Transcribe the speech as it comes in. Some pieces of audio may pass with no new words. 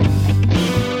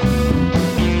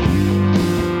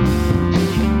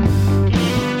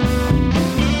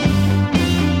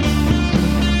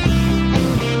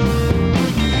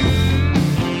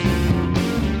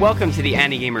Welcome to the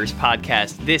Ani-Gamers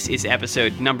podcast. This is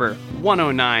episode number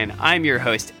 109. I'm your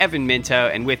host, Evan Minto,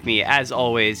 and with me, as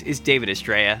always, is David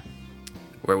Estrella.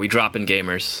 Where we drop in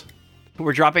gamers.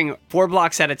 We're dropping 4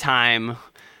 blocks at a time,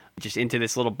 just into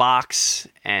this little box,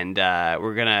 and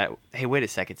we're gonna... Hey, wait a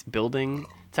sec, it's building?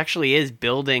 It actually is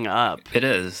building up. It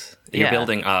is. You're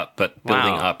building up, but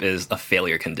building up is a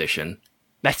failure condition.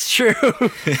 That's true.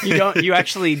 You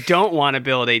actually don't want to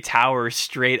build a tower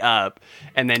straight up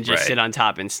and then just sit on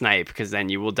top and snipe, because then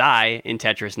you will die in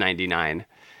Tetris 99.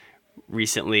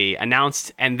 Recently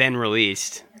announced and then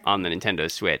released on the Nintendo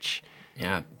Switch.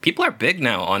 Yeah, people are big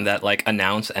now on that, like,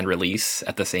 announce and release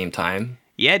at the same time.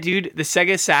 Yeah, dude, the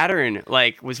Sega Saturn,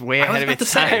 like, was way ahead of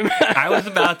its time. I was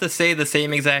about to say the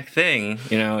same exact thing.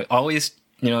 You know, always,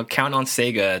 count on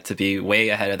Sega to be way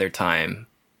ahead of their time.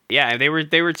 Yeah, they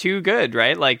were too good,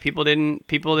 right? Like, people didn't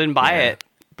buy it,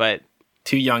 but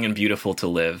too young and beautiful to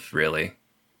live, really.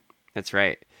 That's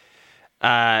right.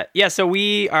 So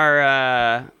we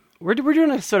are we're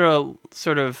doing a sort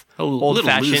of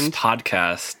old-fashioned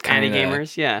podcast,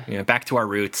 Ani-Gamers, yeah, back to our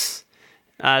roots.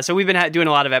 So we've been doing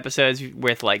a lot of episodes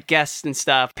with, like, guests and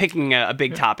stuff, picking a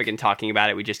big topic and talking about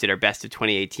it. We just did our best of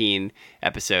 2018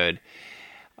 episode.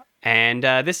 And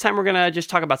this time we're going to just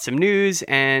talk about some news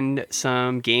and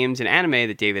some games and anime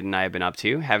that David and I have been up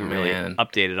to. Haven't really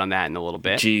updated on that in a little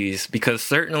bit. Jeez, because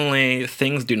certainly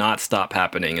things do not stop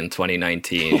happening in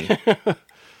 2019.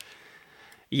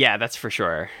 Yeah, that's for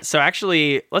sure. So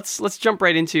actually, let's jump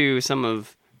right into some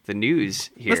of the news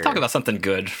here. Let's talk about something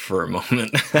good for a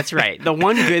moment. That's right. The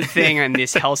one good thing on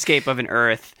this hellscape of an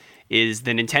Earth is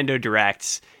the Nintendo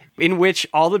Directs, in which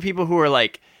all the people who are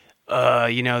like,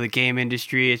 the game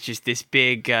industry, it's just this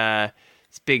big,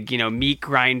 meat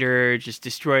grinder, just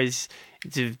destroys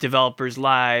developers'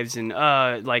 lives and,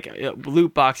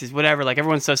 loot boxes, whatever. Like,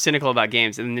 everyone's so cynical about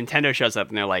games. And Nintendo shows up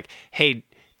and they're like, hey,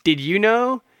 did you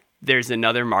know there's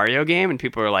another Mario game? And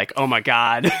people are like, oh my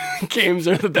God, games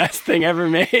are the best thing ever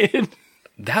made.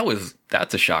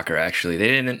 That's a shocker, actually.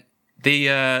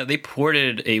 They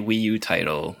ported a Wii U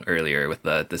title earlier with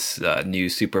this new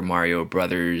Super Mario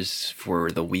Brothers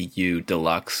for the Wii U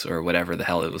Deluxe, or whatever the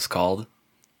hell it was called.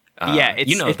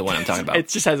 The one I'm talking about. It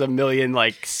just has a million,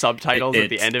 like, subtitles at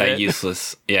the end of it.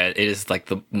 Useless. Yeah, it is like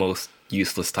the most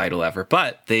useless title ever.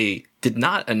 But they did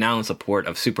not announce a port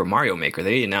of Super Mario Maker.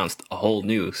 They announced a whole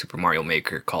new Super Mario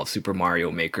Maker called Super Mario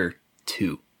Maker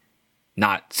 2.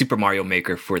 Not Super Mario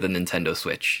Maker for the Nintendo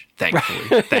Switch,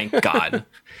 thankfully. Thank God.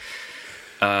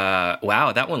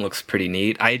 Wow, that one looks pretty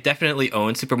neat. I definitely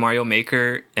own Super Mario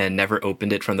Maker and never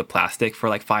opened it from the plastic for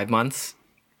like 5 months.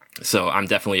 So I'm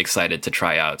definitely excited to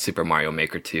try out Super Mario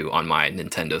Maker 2 on my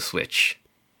Nintendo Switch.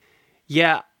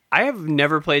 Yeah, I have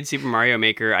never played Super Mario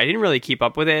Maker. I didn't really keep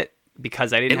up with it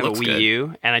because I didn't have a Wii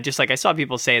U, and I saw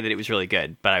people say that it was really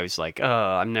good, but I was like,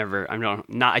 I don't have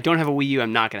a Wii U.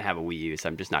 I'm not going to have a Wii U, so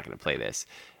I'm just not going to play this.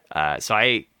 So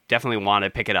I definitely want to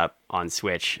pick it up on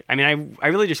Switch. I mean, I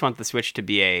really just want the Switch to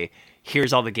be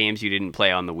here's all the games you didn't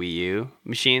play on the Wii U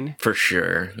machine. For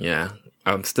sure, yeah.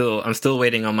 I'm still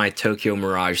waiting on my Tokyo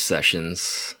Mirage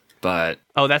sessions, but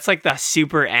that's like the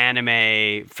super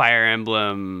anime Fire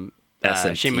Emblem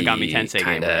Shin Megami Tensei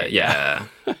game, right? Yeah.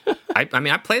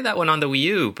 I played that one on the Wii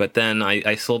U, but then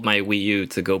I sold my Wii U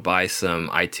to go buy some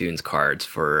iTunes cards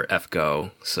for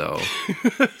FGO. So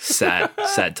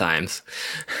sad times.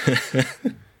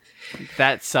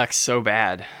 That sucks so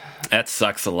bad. That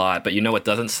sucks a lot. But you know what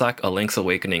doesn't suck? A Link's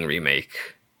Awakening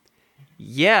remake.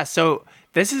 Yeah, so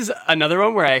this is another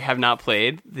one where I have not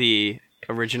played the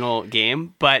original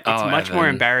game, but it's much more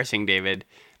embarrassing, David.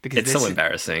 Because it's so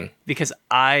embarrassing. Because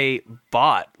I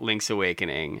bought Link's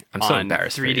Awakening on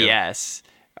 3DS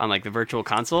on, like, the Virtual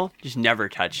Console. Just never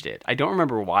touched it. I don't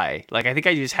remember why. Like, I think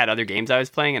I just had other games I was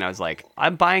playing, and I was like,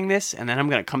 I'm buying this, and then I'm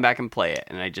going to come back and play it.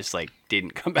 And I just, like,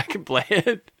 didn't come back and play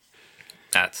it.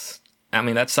 That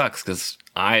sucks, because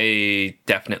I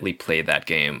definitely played that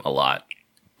game a lot.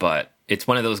 But it's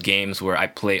one of those games where I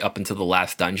play up until the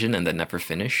last dungeon and then never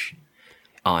finish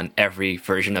on every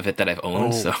version of it that I've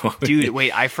owned. Dude,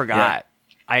 wait, I forgot.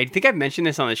 Yeah. I think I've mentioned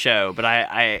this on the show, but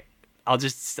I'm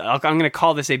going to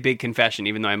call this a big confession,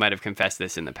 even though I might have confessed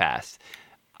this in the past.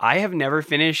 I have never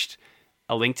finished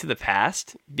A Link to the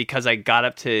Past because I got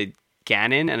up to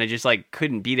Ganon and I just, like,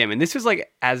 couldn't beat him. And this was,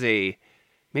 like,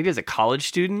 maybe as a college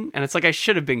student, and it's like I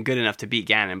should have been good enough to beat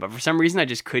Ganon, but for some reason I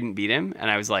just couldn't beat him,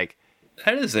 and I was like...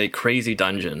 That is a crazy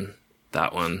dungeon,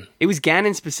 that one. It was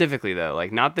Ganon specifically, though,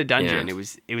 like, not the dungeon. Yeah.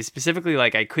 It was specifically,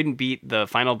 like, I couldn't beat the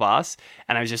final boss,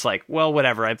 and I was just like, well,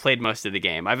 whatever, I played most of the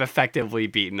game. I've effectively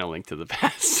beaten A Link to the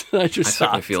Past. I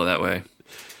certainly feel that way.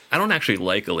 I don't actually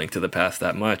like A Link to the Past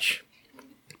that much.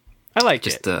 I liked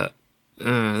Just it.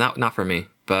 not for me.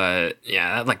 But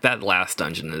yeah, that last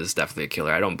dungeon is definitely a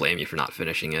killer. I don't blame you for not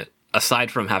finishing it.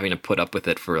 Aside from having to put up with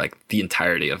it for like the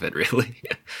entirety of it, really.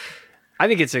 I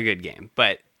think it's a good game,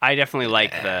 but I definitely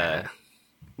like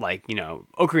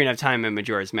Ocarina of Time and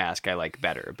Majora's Mask I like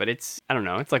better. But I don't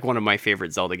know, it's like one of my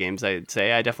favorite Zelda games, I'd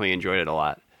say. I definitely enjoyed it a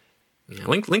lot. Yeah,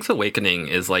 Link's Awakening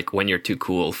is like when you're too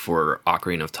cool for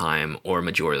Ocarina of Time or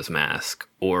Majora's Mask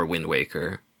or Wind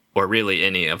Waker or really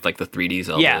any of like the 3D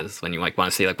Zeldas. Yeah. When you like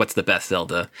want to say like what's the best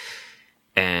Zelda,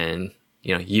 and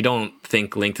you don't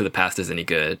think Link to the Past is any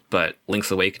good, but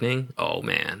Link's Awakening, oh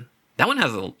man, that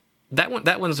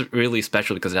one's really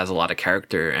special because it has a lot of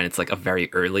character and it's like a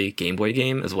very early Game Boy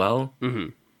game as well. Mm-hmm.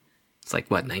 It's like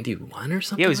what, 91 or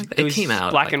something? Yeah, it was came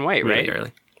out black like, and white, really right?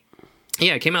 Early.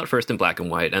 Yeah, it came out first in black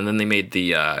and white, and then they made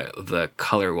the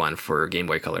color one for Game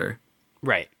Boy Color.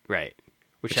 Right.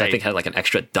 Which I think had like an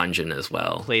extra dungeon as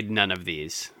well. Played none of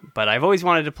these, but I've always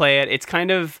wanted to play it. It's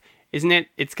kind of, isn't it?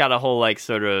 It's got a whole like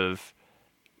sort of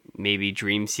maybe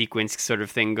dream sequence sort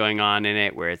of thing going on in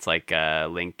it, where it's like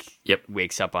Link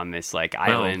wakes up on this like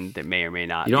island that may or may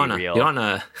not be real. You don't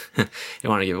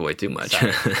want to give away too much.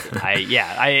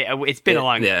 It's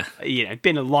been it's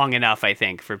been long enough, I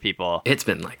think, for people. It's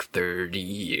been like 30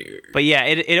 years. But yeah,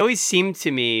 it always seemed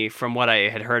to me from what I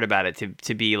had heard about it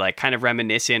to be like kind of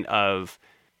reminiscent of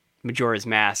Majora's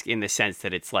Mask in the sense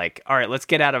that it's like, all right, let's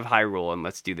get out of Hyrule and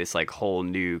let's do this like whole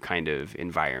new kind of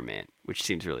environment, which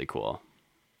seems really cool.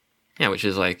 Yeah, which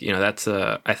is like, that's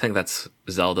I think that's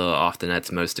Zelda often at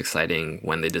its most exciting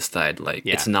when they decide like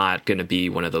it's not going to be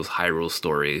one of those Hyrule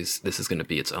stories. This is going to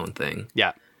be its own thing.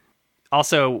 Yeah.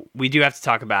 Also, we do have to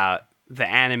talk about the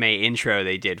anime intro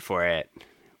they did for it.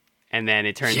 And then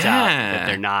it turns out that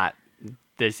they're not.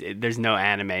 There's no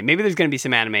anime. Maybe there's going to be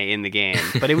some anime in the game,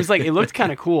 but it was like it looked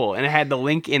kind of cool, and it had the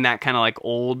Link in that kind of like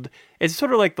old. It's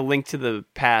sort of like the Link to the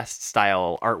Past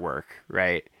style artwork,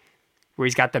 right? Where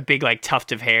he's got the big like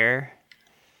tuft of hair.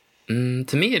 To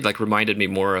me, it like reminded me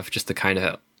more of just the kind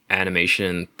of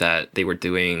animation that they were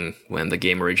doing when the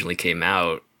game originally came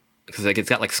out, because like it's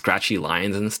got like scratchy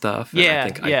lines and stuff. And I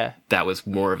think that was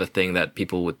more of a thing that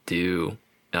people would do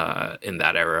in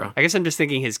that era. I guess I'm just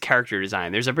thinking his character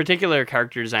design. There's a particular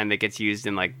character design that gets used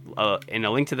in like in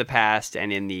A Link to the Past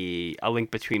and in the A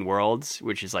Link Between Worlds,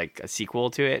 which is like a sequel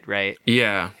to it, right?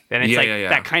 Yeah. And it's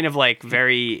that kind of like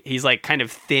he's like kind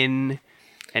of thin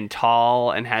and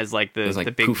tall and has like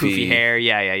the big poofy hair.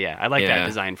 Yeah. I like that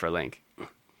design for Link.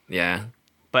 Yeah.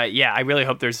 But yeah, I really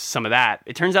hope there's some of that.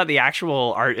 It turns out the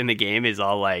actual art in the game is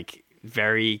all like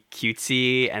very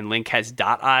cutesy, and Link has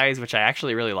dot eyes, which I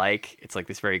actually really like. It's like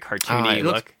this very cartoony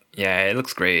look. It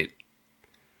looks great.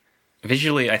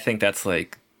 Visually, I think that's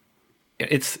like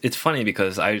it's funny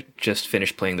because I just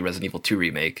finished playing the Resident Evil 2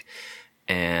 remake,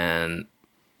 and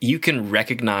you can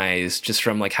recognize just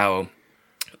from like how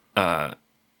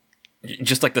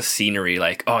just like the scenery,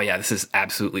 like, oh yeah, this is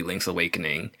absolutely Link's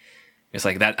Awakening. It's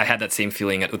like that. I had that same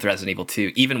feeling with Resident Evil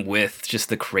 2, even with just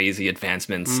the crazy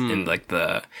advancements in like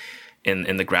the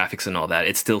in the graphics and all that.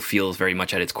 It still feels very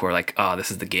much at its core like, oh, this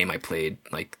is the game I played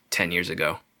like 10 years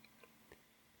ago.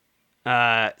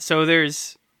 So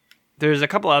there's a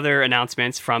couple other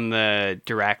announcements from the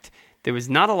Direct. There was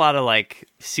not a lot of like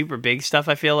super big stuff.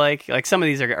 I feel like some of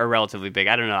these are relatively big.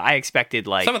 I don't know. I expected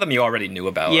like some of them you already knew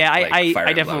about. Yeah, like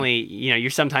I definitely you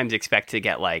sometimes expect to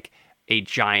get like a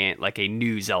giant, like a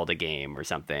new Zelda game or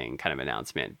something kind of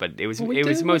announcement, but it was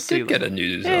mostly get a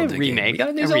new Zelda remake. Game. We got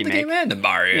a new Zelda game and a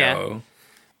Mario. Yeah.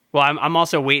 Well, I'm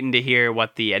also waiting to hear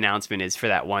what the announcement is for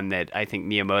that one that I think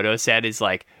Miyamoto said is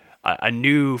like a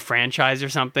new franchise or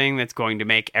something that's going to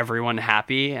make everyone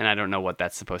happy, and I don't know what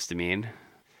that's supposed to mean.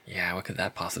 Yeah, what could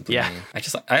that possibly mean? I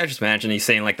just imagine he's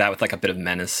saying like that with like a bit of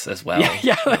menace as well.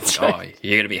 Yeah, that's like, right. Oh,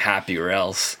 you're gonna be happy or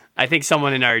else. I think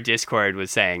someone in our Discord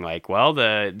was saying like, well,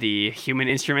 the Human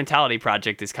Instrumentality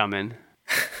project is coming.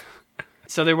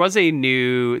 So there was a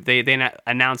new, they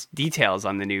announced details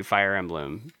on the new Fire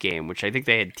Emblem game, which I think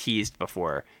they had teased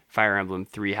before. Fire Emblem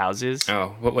Three Houses.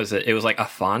 Oh, what was it? It was like a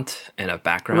font and a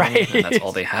background, right? And that's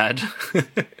all they had.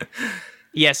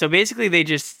 Yeah, so basically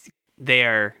they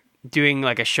are doing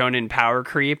like a shonen power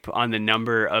creep on the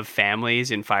number of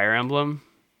families in Fire Emblem.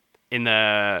 In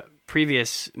the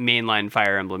previous mainline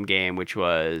Fire Emblem game, which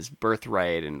was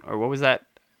Birthright or what was that?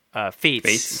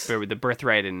 Fates. The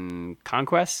Birthright and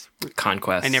Conquest.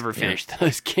 I never finished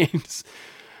those games,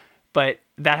 but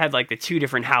that had like the two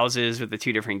different houses with the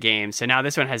two different games. So now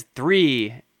this one has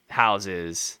 3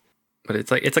 houses. But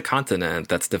it's a continent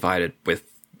that's divided with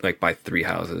like by 3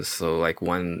 houses. So like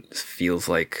one feels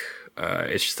like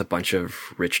it's just a bunch of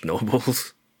rich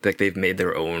nobles. Like they've made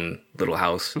their own little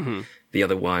house. Mm-hmm. The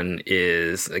other one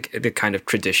is like the kind of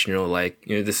traditional, like,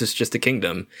 you know, this is just a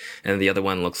kingdom. And the other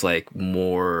one looks like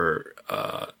more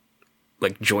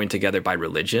like joined together by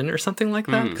religion or something like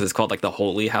that. Because it's called like the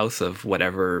Holy House of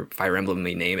whatever Fire Emblem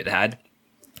name it had.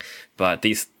 But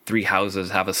these three houses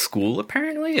have a school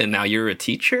apparently, and now you're a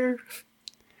teacher?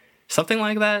 Something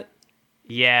like that?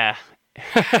 Yeah.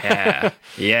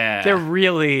 Yeah. They're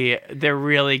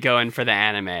really going for the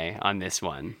anime on this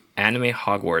one. Anime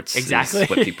Hogwarts Exactly. is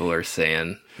what people are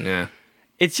saying. Yeah.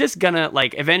 It's just gonna,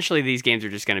 like, eventually these games are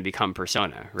just gonna become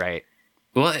Persona, right?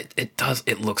 Well, it does.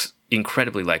 It looks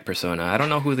incredibly like Persona. I don't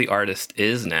know who the artist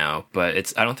is now,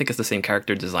 but I don't think it's the same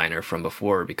character designer from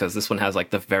before, because this one has like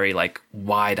the very like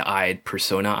wide-eyed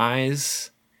Persona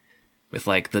eyes with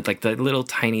like the little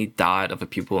tiny dot of a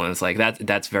pupil, and it's like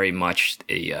that's very much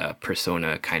a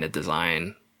Persona kind of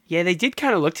design. Yeah, they did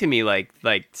kind of look to me like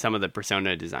some of the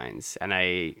Persona designs, and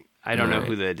I don't know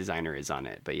who the designer is on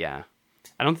it, but yeah,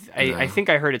 I think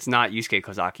I heard it's not Yusuke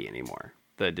Kozaki anymore,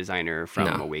 the designer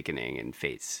from Awakening and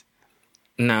Fates.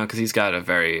 No, because he's got a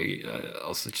very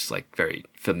also just like very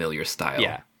familiar style.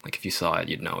 Yeah, like if you saw it,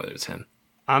 you'd know it was him.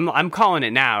 I'm calling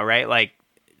it now, right? Like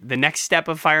the next step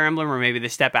of Fire Emblem, or maybe the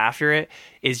step after it,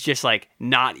 is just like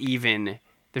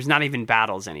there's not even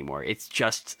battles anymore. It's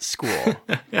just school,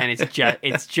 and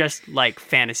it's just like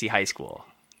fantasy high school.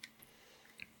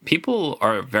 People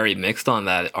are very mixed on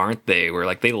that, aren't they? Where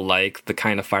like they like the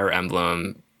kind of Fire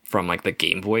Emblem from like the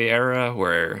Game Boy era,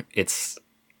 where it's,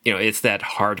 you know, it's that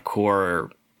hardcore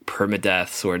permadeath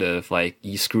sort of like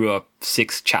you screw up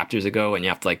 6 chapters ago and you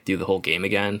have to like do the whole game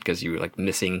again because you were like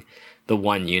missing the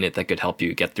one unit that could help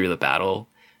you get through the battle.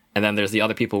 And then there's the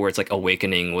other people where it's like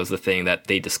Awakening was the thing that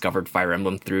they discovered Fire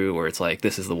Emblem through, where it's like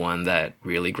this is the one that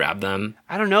really grabbed them.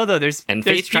 I don't know though. There's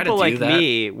Fates people like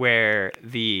me where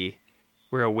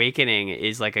Awakening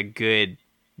is like a good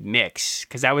mix,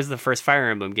 because that was the first Fire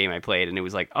Emblem game I played, and it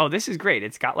was like, oh, this is great.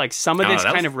 It's got like some of this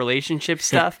kind of relationship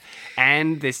stuff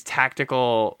and this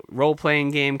tactical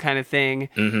role-playing game kind of thing,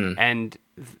 and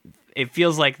it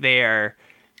feels like they are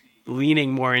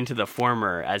leaning more into the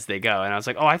former as they go. And I was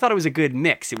like, oh, I thought it was a good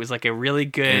mix. It was like a really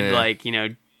good like, you know,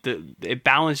 it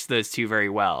balanced those two very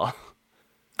well.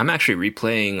 I'm actually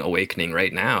replaying Awakening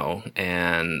right now,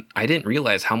 and I didn't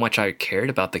realize how much I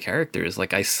cared about the characters.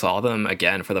 Like, I saw them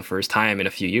again for the first time in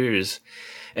a few years,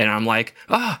 and I'm like,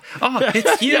 oh,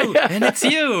 it's you, and it's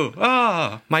you.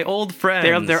 Oh, my old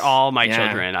friends. They're all my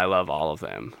children. I love all of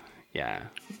them. Yeah.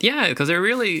 Yeah, because they're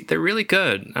really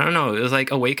good. I don't know. It was like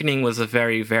Awakening was a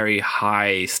very, very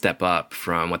high step up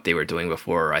from what they were doing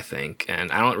before, I think.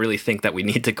 And I don't really think that we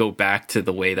need to go back to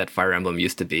the way that Fire Emblem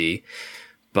used to be.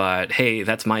 But hey,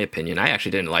 that's my opinion. I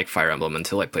actually didn't like Fire Emblem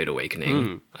until I played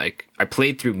Awakening. Like I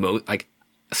played through like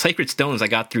Sacred Stones. I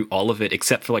got through all of it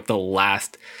except for like the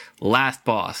last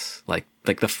boss, like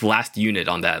the last unit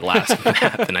on that last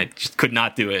map, and I just could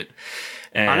not do it.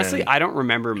 And honestly, I don't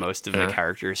remember most of the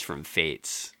characters from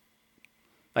Fates,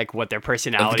 like what their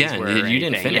personalities were. You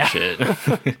didn't finish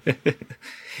it.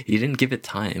 You didn't give it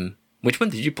time. Which one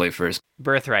did you play first?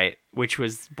 Birthright, which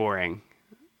was boring.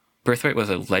 Birthright was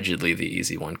allegedly the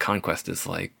easy one. Conquest is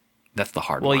like, that's the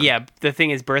hard one. Well, yeah, the thing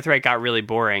is Birthright got really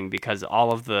boring because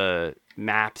all of the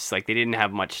maps, like they didn't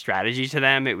have much strategy to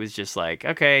them. It was just like,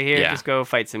 okay, here, just go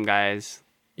fight some guys.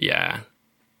 Yeah.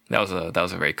 That was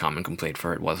a very common complaint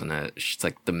for it, wasn't it? It's just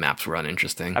like the maps were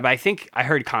uninteresting. But I think I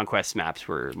heard Conquest maps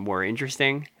were more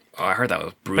interesting. Oh, I heard that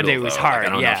was brutal. But it was hard. Like,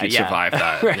 I don't know if you'd survive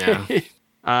that. Right.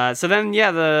 Yeah. So then,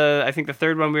 I think the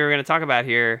third one we were going to talk about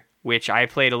here, which I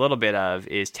played a little bit of,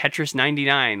 is Tetris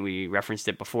 99. We referenced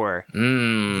it before.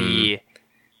 The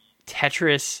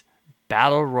Tetris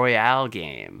Battle Royale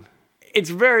game. It's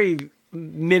very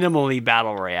minimally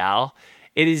Battle Royale.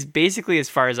 It is basically, as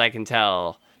far as I can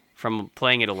tell from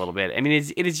playing it a little bit, I mean,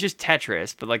 it is just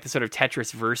Tetris, but like the sort of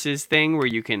Tetris versus thing where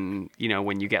you can, you know,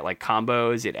 when you get like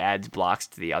combos, it adds blocks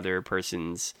to the other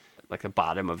person's, like the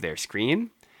bottom of their screen.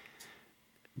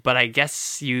 But I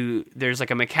guess there's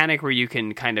like a mechanic where you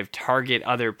can kind of target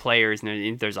other players,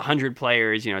 and there's 100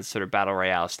 players, you know, it's sort of Battle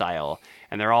Royale style,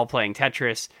 and they're all playing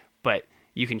Tetris, but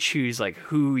you can choose like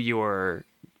who your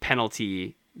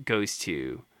penalty goes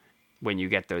to when you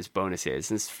get those bonuses.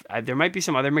 And there might be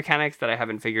some other mechanics that I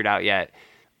haven't figured out yet,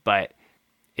 but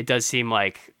it does seem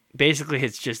like basically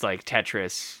it's just like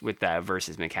Tetris with that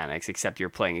versus mechanics, except you're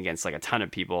playing against like a ton of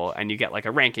people, and you get like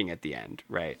a ranking at the end,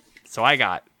 right? So I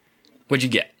got... What'd you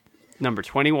get? Number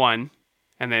 21,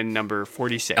 and then number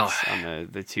 46 on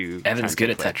the two. Evan's good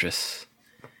at Tetris.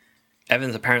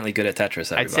 Evan's apparently good at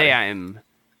Tetris. Everybody. I'd say I'm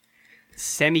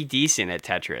semi-decent at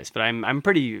Tetris, but I'm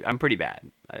pretty bad,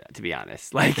 to be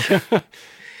honest. Like,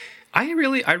 I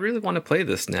really want to play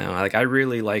this now. Like, I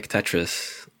really like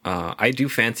Tetris. I do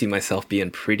fancy myself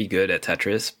being pretty good at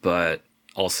Tetris, but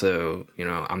also,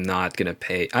 I'm not gonna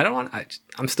pay. I don't want.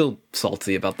 I'm still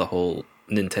salty about the whole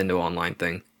Nintendo Online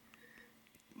thing.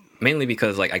 Mainly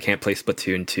because like I can't play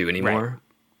Splatoon 2 anymore. Right.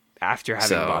 After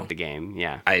having bought the game,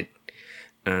 yeah. I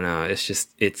don't know. It's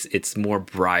just it's more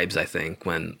bribes, I think,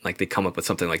 when like they come up with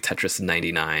something like Tetris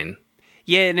 99.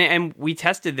 Yeah, and we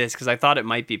tested this because I thought it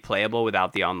might be playable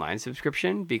without the online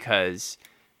subscription, because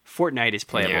Fortnite is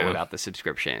playable without the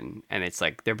subscription, and it's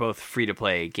like they're both free to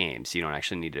play games, so you don't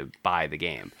actually need to buy the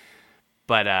game.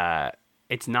 But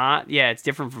it's not. Yeah, it's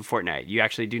different from Fortnite. You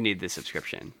actually do need the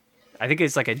subscription. I think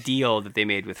it's like a deal that they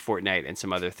made with Fortnite and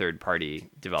some other third-party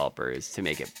developers to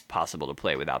make it possible to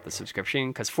play without the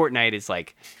subscription. Because Fortnite is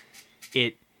like,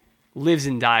 it lives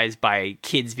and dies by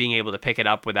kids being able to pick it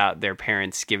up without their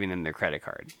parents giving them their credit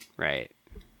card, right?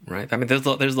 Right. I mean, there's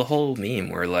the whole meme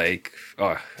where like,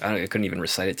 I couldn't even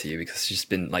recite it to you because it's just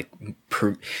been like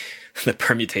the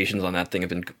permutations on that thing have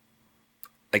been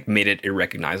like made it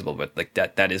irrecognizable, but like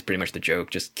that is pretty much the joke.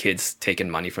 Just kids taking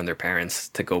money from their parents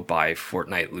to go buy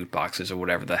Fortnite loot boxes or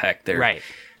whatever the heck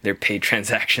their paid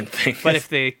transaction thing. But if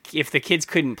the kids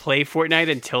couldn't play Fortnite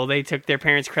until they took their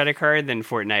parents' credit card, then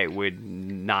Fortnite would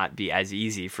not be as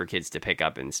easy for kids to pick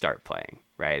up and start playing,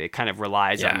 right? It kind of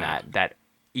relies on that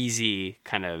easy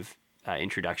kind of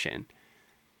introduction.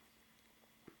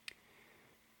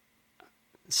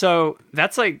 So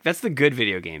that's the good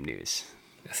video game news.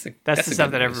 That's the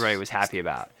stuff that everybody was happy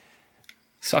about.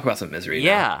 Let's talk about some misery.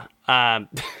 Yeah.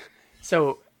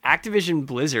 So Activision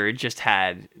Blizzard just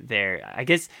had I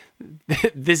guess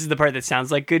this is the part that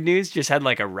sounds like good news, just had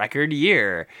like a record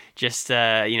year. Just,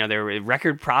 there were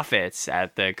record profits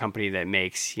at the company that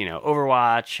makes,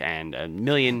 Overwatch and a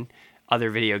million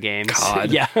other video games.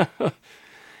 COD. Yeah.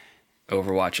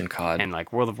 Overwatch and COD. And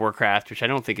like World of Warcraft, which I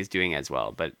don't think is doing as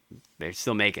well, but they're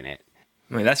still making it.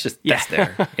 I mean, that's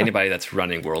there. Anybody that's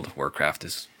running World of Warcraft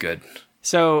is good.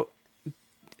 So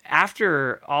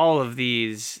after all of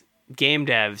these game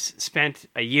devs spent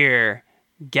a year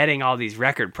getting all these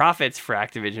record profits for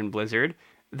Activision Blizzard,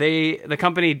 the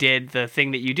company did the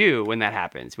thing that you do when that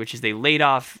happens, which is they laid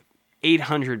off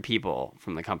 800 people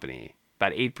from the company,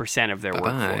 about 8% of their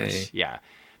workforce. Yeah,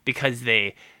 because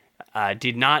they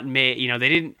did not make, they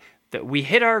didn't. We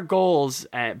hit our goals,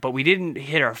 but we didn't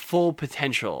hit our full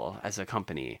potential as a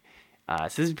company. So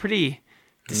this is pretty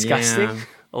disgusting. Yeah.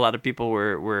 A lot of people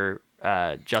were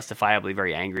justifiably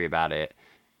very angry about it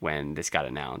when this got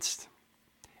announced.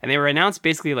 And they were announced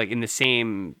basically like in the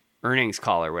same earnings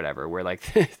call or whatever, where like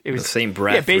it was the same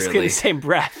breath. Yeah, basically really. The same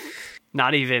breath.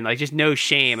 Not even like just no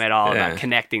shame at all about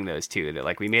connecting those two. That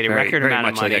like we made a record amount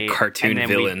of money. Very much like a cartoon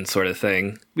villain sort of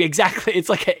thing. Exactly, it's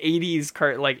like an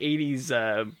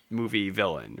 80s movie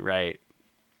villain, right?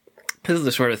 This is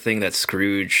the sort of thing that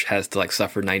Scrooge has to like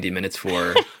suffer 90 minutes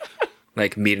for,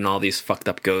 like meeting all these fucked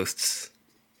up ghosts,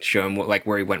 show him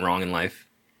where he went wrong in life.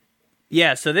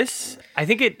 Yeah, so this, I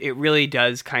think it really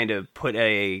does kind of put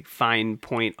a fine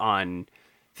point on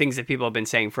things that people have been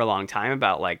saying for a long time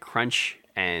about like crunch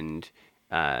and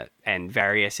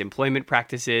various employment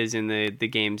practices in the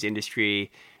games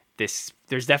industry.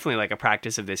 There's definitely like a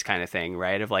practice of this kind of thing,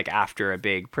 right? Of like after a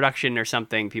big production or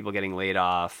something, people getting laid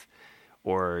off,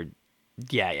 or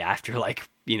after like,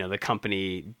 the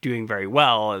company doing very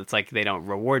well, it's like they don't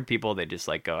reward people. They just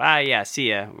like go, see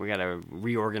ya. We got to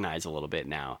reorganize a little bit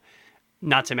now.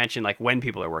 Not to mention like when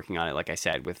people are working on it, like I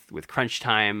said, with crunch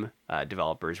time,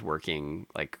 developers working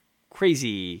like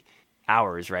crazy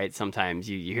hours, right? Sometimes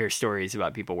you hear stories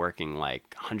about people working like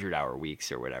 100-hour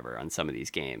weeks or whatever on some of these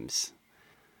games.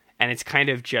 And it's kind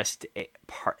of just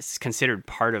it's considered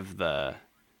part of the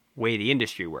way the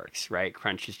industry works, right?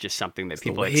 Crunch is just something that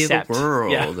people accept. The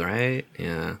world, right?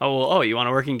 Yeah. Oh, you want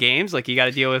to work in games? Like you got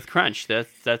to deal with crunch.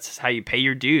 That's how you pay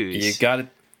your dues. You got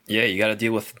to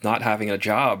deal with not having a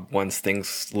job once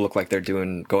things look like they're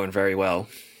going very well.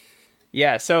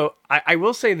 Yeah, so I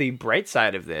will say the bright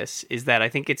side of this is that I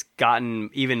think it's gotten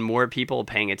even more people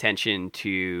paying attention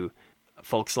to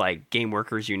folks like Game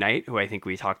Workers Unite, who I think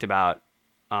we talked about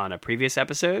on a previous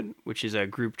episode, which is a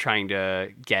group trying to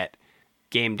get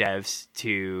game devs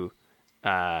to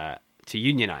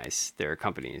unionize their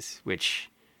companies, which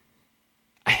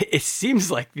it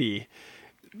seems like the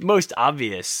most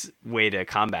obvious way to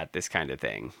combat this kind of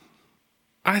thing.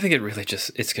 I think it really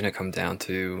it's going to come down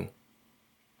to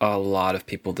a lot of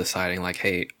people deciding like,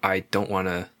 hey, I don't want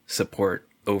to support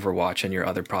Overwatch and your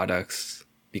other products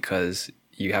because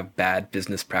you have bad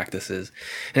business practices.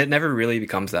 And it never really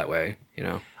becomes that way,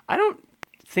 I don't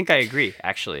think I agree,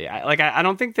 actually. I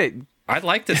don't think that I'd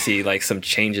like to see like some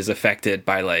changes affected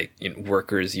by like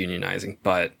workers unionizing,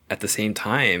 but at the same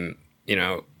time,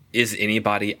 is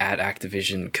anybody at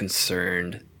Activision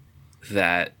concerned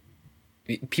that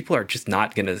people are just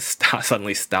not going to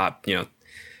suddenly stop,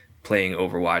 playing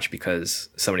Overwatch because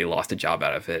somebody lost a job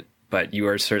out of it? But you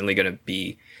are certainly going to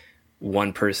be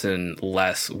one person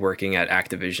less working at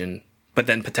Activision, but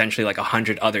then potentially like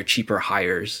 100 other cheaper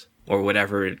hires or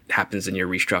whatever happens in your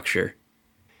restructure.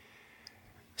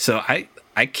 So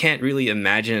I can't really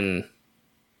imagine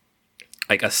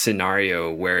like a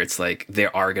scenario where it's like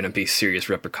there are going to be serious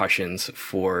repercussions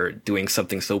for doing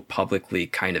something so publicly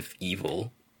kind of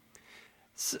evil.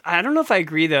 I don't know if I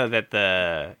agree, though, that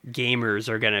the gamers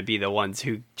are going to be the ones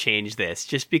who change this.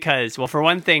 Just because, well, for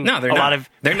one thing, no, they're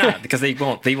not, because they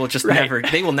won't. They will just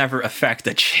right. They will never affect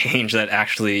a change that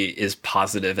actually is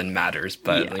positive and matters.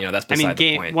 But that's beside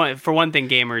the point. For one thing,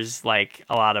 gamers, like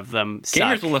a lot of them,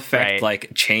 gamers will affect right?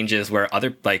 like changes where other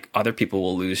people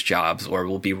will lose jobs or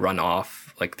will be run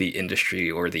off like the industry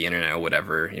or the internet or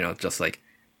whatever. Just like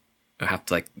have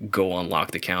to like go on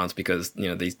locked accounts because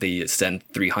they send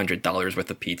 $300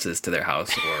 worth of pizzas to their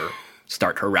house or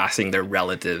start harassing their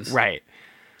relatives. Right.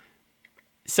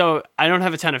 So I don't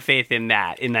have a ton of faith in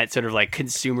that sort of like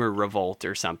consumer revolt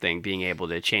or something being able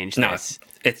to change this.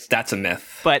 No, that's a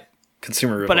myth. But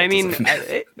consumer revolt. But I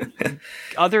mean,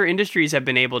 other industries have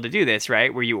been able to do this,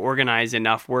 right? Where you organize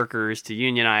enough workers to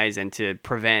unionize and to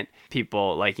prevent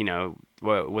people like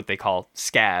what they call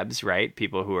scabs, right?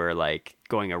 People who are like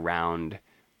going around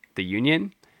the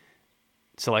union.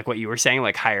 So like what you were saying,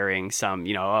 like hiring some,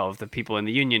 if the people in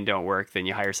the union don't work, then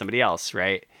you hire somebody else,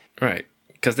 right? Right.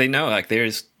 Because they know like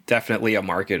there's definitely a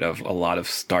market of a lot of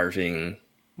starving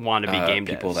wannabe game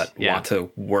people devs. that want to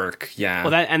work. Yeah.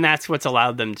 Well, that's what's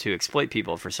allowed them to exploit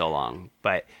people for so long.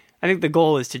 But I think the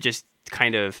goal is to just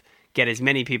kind of get as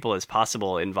many people as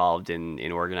possible involved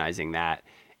in organizing that,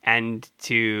 and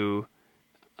to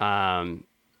I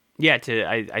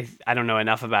don't know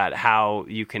enough about how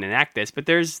you can enact this, but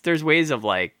there's ways of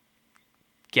like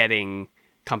getting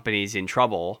companies in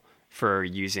trouble for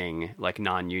using like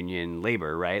non-union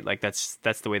labor, right? Like that's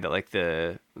the way that like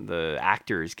the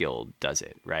Actors Guild does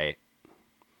it, right?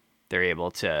 They're able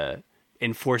to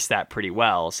enforce that pretty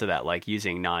well so that like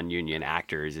using non-union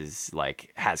actors is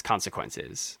like has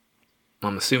consequences.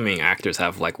 I'm assuming actors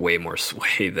have like way more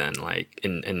sway than like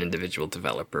an individual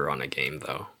developer on a game,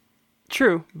 though.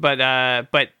 True, but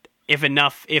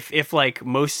if like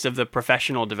most of the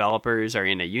professional developers are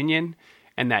in a union,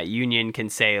 and that union can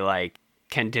say like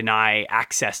can deny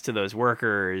access to those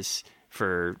workers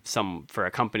for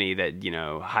a company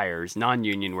that hires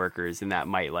non-union workers, then that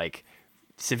might like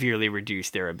severely reduce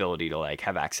their ability to like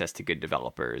have access to good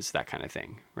developers, that kind of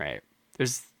thing, right?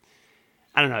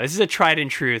 I don't know. This is a tried and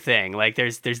true thing. Like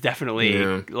there's definitely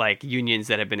like unions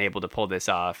that have been able to pull this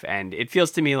off. And it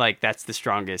feels to me like that's the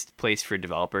strongest place for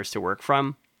developers to work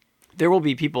from. There will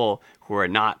be people who are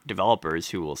not developers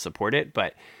who will support it,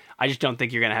 but I just don't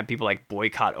think you're going to have people like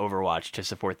boycott Overwatch to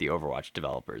support the Overwatch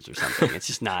developers or something. It's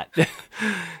just not.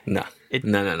 No.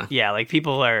 Yeah, like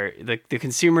people are the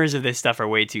consumers of this stuff are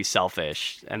way too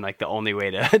selfish, and like the only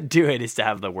way to do it is to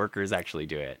have the workers actually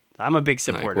do it. I'm a big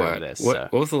supporter of this.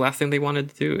 What was the last thing they wanted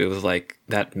to do? It was like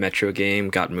that Metro game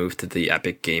got moved to the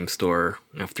Epic Game Store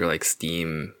after like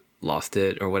Steam lost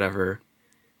it or whatever.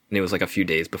 And it was like a few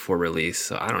days before release.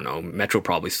 So I don't know. Metro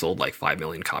probably sold like 5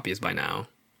 million copies by now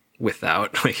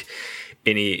without like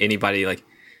anybody like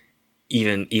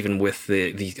even with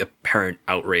the apparent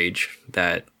outrage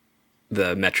that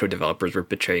the Metro developers were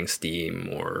betraying Steam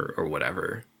or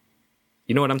whatever.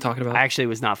 You know what I'm talking about? I actually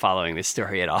was not following this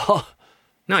story at all.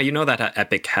 No, you know that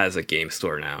Epic has a game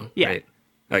store now, yeah. Right?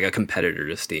 Like a competitor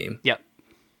to Steam. Yep.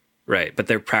 Right, but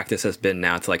their practice has been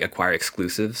now to like acquire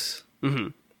exclusives. Mm-hmm.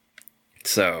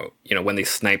 So, when they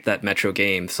sniped that Metro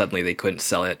game, suddenly they couldn't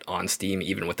sell it on Steam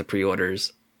even with the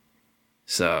pre-orders.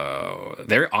 So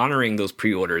they're honoring those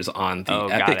pre-orders on the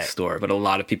Epic store, but a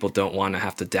lot of people don't want to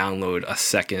have to download a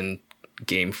second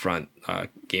game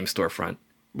storefront.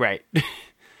 Right.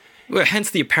 Well,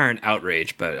 hence the apparent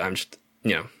outrage, but I'm just,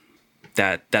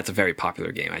 that's a very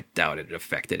popular game. I doubt it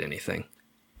affected anything.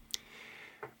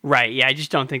 Right. Yeah, I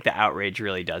just don't think the outrage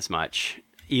really does much.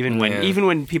 Even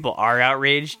when people are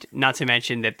outraged, not to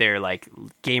mention that they're like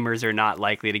gamers are not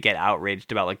likely to get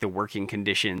outraged about like the working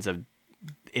conditions of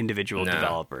individual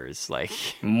developers, like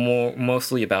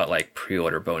mostly about like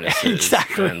pre-order bonuses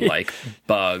exactly. And like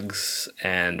bugs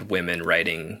and women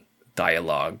writing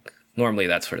dialogue. Normally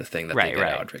that sort of thing that they get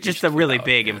outraged. Just the really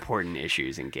big important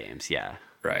issues in games, yeah.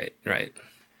 Right.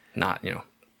 Not,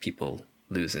 people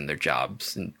losing their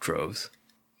jobs in droves.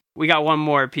 We got one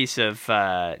more piece of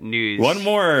news. One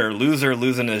more loser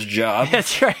losing his job.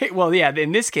 That's right. Well, yeah,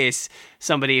 in this case,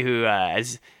 somebody who,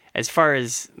 as far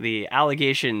as the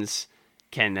allegations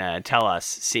can tell us,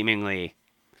 seemingly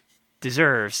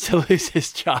deserves to lose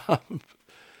his job.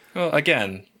 Well,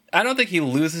 again, I don't think he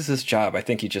loses his job. I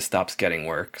think he just stops getting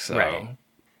work. So Right.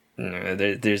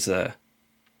 There's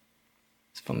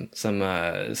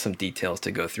some details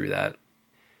to go through that.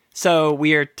 So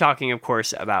we are talking, of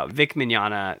course, about Vic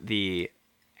Mignogna, the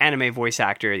anime voice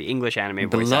actor, the English anime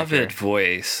voice actor. Beloved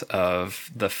voice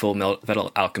of the Full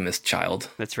Metal Alchemist child.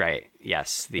 That's right.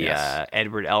 Yes, the Yes.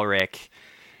 Edward Elric.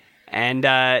 And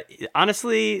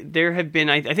honestly, there have been,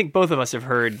 I think both of us have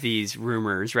heard these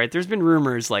rumors, right? There's been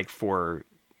rumors like for,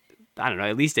 I don't know,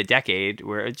 at least a decade,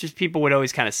 where it's just people would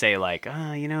always kind of say like,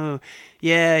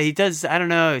 yeah, he does, I don't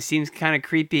know, it seems kind of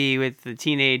creepy with the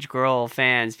teenage girl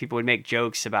fans. People would make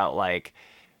jokes about like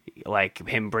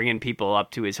him bringing people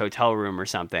up to his hotel room or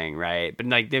something, right? But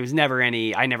like there was never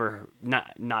any,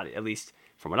 not at least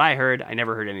from what I heard, I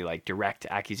never heard any like direct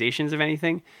accusations of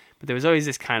anything. But there was always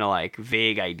this kind of like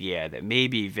vague idea that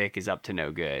maybe Vic is up to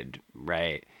no good,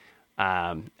 right?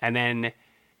 And then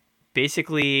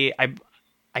basically,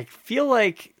 I feel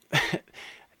like, I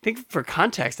think for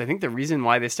context, I think the reason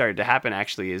why this started to happen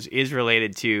actually is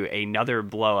related to another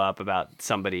blow up about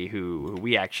somebody who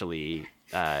we actually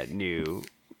knew,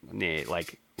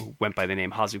 like went by the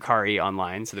name Hazukari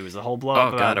online. So there was a whole blow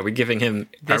up. Oh God, are we giving him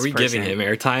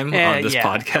airtime on this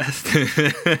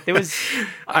podcast? It was.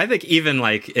 I think even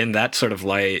like in that sort of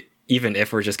light, even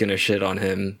if we're just gonna shit on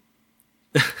him.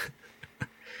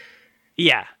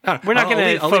 Yeah, we're not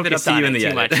going to focus on it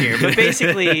too much here. But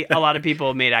basically, a lot of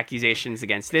people made accusations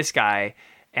against this guy,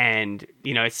 and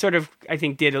it sort of, I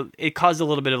think, it caused a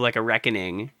little bit of like a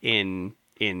reckoning in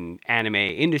anime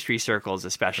industry circles,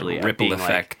 especially a ripple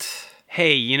effect. Like,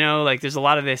 hey, like there's a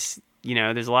lot of this,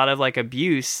 there's a lot of like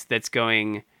abuse that's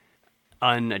going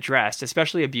unaddressed,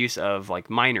 especially abuse of like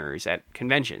minors at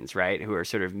conventions, right? Who are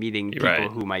sort of meeting people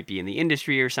who might be in the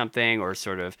industry or something, or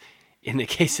sort of in the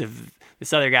case of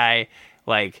this other guy,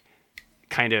 like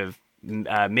kind of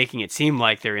making it seem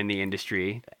like they're in the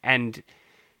industry and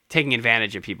taking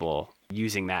advantage of people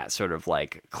using that sort of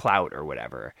like clout or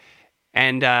whatever.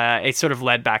 And it sort of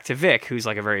led back to Vic, who's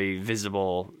like a very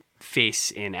visible face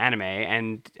in anime,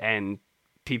 and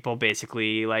people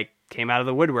basically like came out of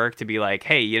the woodwork to be like,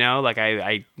 hey, like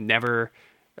I never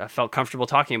felt comfortable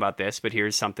talking about this, but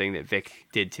here's something that Vic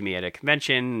did to me at a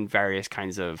convention, various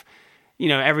kinds of,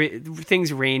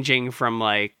 things ranging from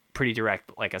like pretty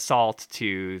direct like assault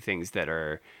to things that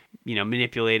are,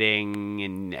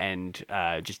 manipulating and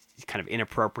just kind of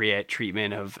inappropriate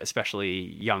treatment of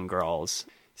especially young girls.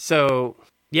 So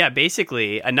yeah,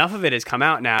 basically enough of it has come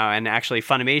out now, and actually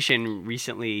Funimation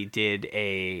recently did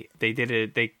an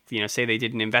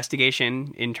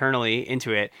investigation internally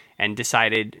into it and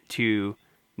decided to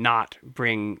not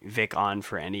bring Vic on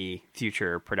for any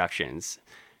future productions.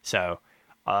 So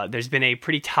there's been a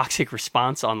pretty toxic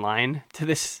response online to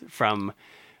this from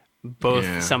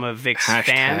both some of Vic's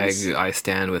fans. I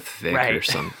stand with Vic or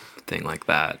something like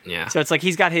that. Yeah. So it's like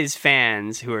he's got his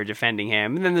fans who are defending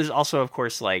him. And then there's also, of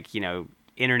course, like,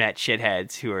 internet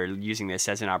shitheads who are using this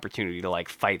as an opportunity to like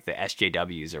fight the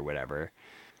SJWs or whatever.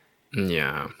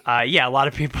 Yeah. A lot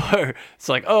of people are, it's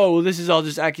like, oh, well, this is all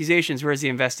just accusations. Where's the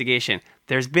investigation?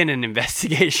 There's been an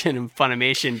investigation, and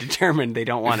Funimation determined they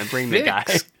don't want to bring the guy.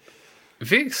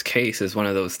 Vic's case is one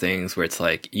of those things where it's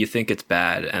like you think it's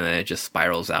bad and then it just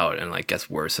spirals out and like gets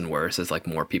worse and worse as like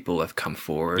more people have come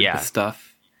forward with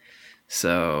stuff.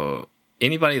 So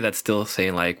anybody that's still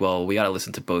saying like, well, we got to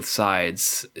listen to both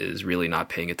sides is really not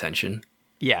paying attention.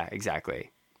 Yeah, exactly.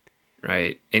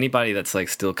 Right. Anybody that's like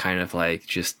still kind of like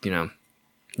just,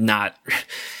 not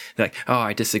like, oh,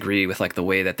 I disagree with like the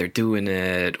way that they're doing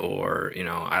it, or,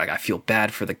 I feel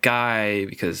bad for the guy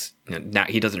because now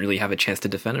he doesn't really have a chance to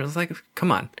defend it. It's like,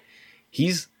 come on.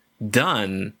 He's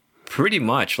done pretty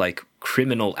much like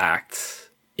criminal acts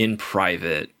in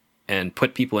private and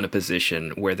put people in a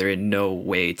position where they're in no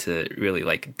way to really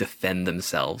like defend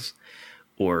themselves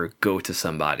or go to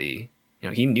somebody.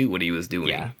 He knew what he was doing.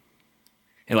 Yeah.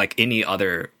 And like any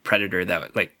other predator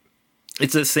that like,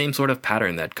 it's the same sort of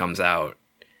pattern that comes out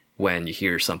when you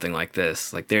hear something like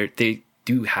this. Like they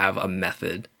do have a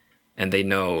method, and they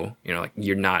know, like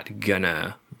you're not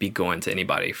gonna be going to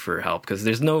anybody for help because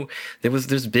there's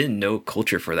been no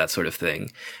culture for that sort of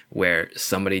thing where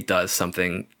somebody does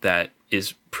something that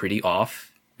is pretty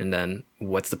off, and then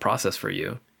what's the process for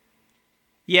you?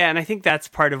 Yeah, and I think that's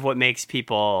part of what makes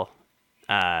people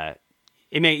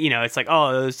it's like,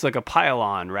 oh, it's like a pile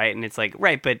on, right? And it's like,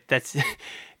 right, but that's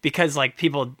because like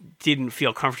people didn't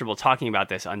feel comfortable talking about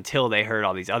this until they heard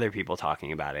all these other people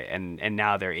talking about it, and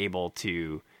now they're able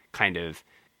to kind of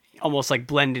almost like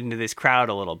blend into this crowd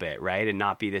a little bit, right? And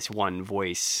not be this one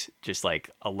voice just like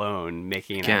alone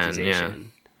making an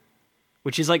accusation.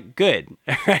 Which is like good,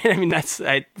 right? I mean, it's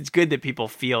good that people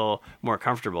feel more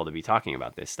comfortable to be talking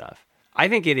about this stuff. I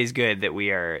think it is good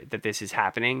that this is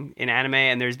happening in anime,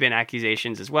 and there's been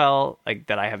accusations as well, like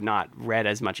that I have not read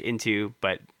as much into,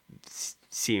 but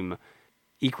seem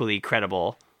equally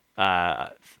credible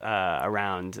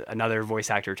around another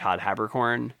voice actor, Todd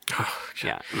Haberkorn. Oh,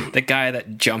 yeah, the guy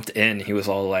that jumped in, he was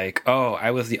all like, "Oh, I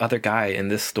was the other guy in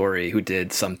this story who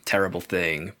did some terrible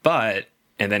thing,"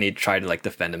 and then he tried to like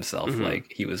defend himself,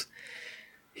 like he was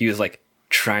like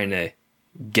trying to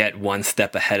get one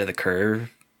step ahead of the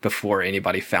curve before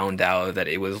anybody found out that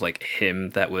it was like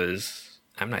him that was.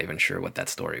 I'm not even sure what that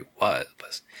story was,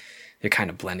 but they're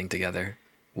kind of blending together.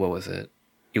 What was it?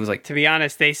 It was like, to be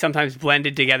honest, they sometimes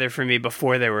blended together for me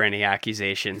before there were any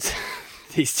accusations.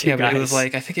 These two guys. But it was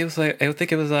like I think it was in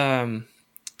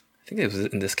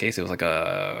this case it was like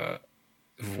a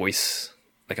voice,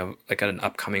 like an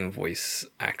upcoming voice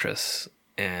actress,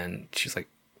 and she's like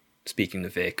speaking to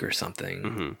Vic or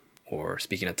something, or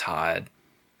speaking to Todd,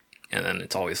 and then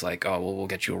it's always like, oh well, we'll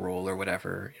get you a role or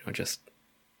whatever, just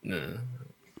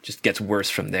gets worse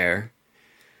from there.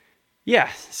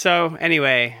 Yeah. So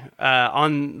anyway,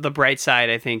 on the bright side,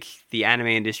 I think the anime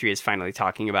industry is finally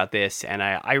talking about this, and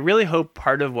I really hope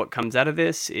part of what comes out of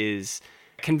this is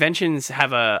conventions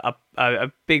have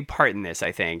a big part in this.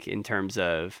 I think in terms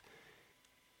of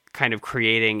kind of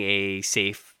creating a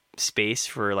safe space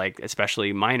for like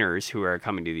especially minors who are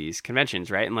coming to these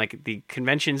conventions, right? And like the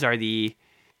conventions are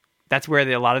that's where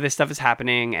a lot of this stuff is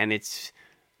happening, and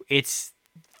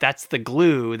that's the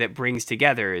glue that brings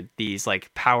together these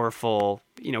like powerful,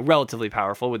 relatively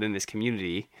powerful within this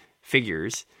community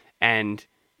figures, and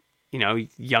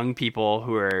young people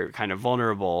who are kind of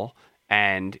vulnerable,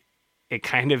 and it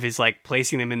kind of is like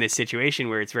placing them in this situation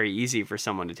where it's very easy for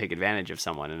someone to take advantage of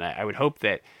someone. And I would hope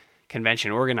that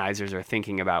convention organizers are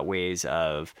thinking about ways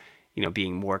of,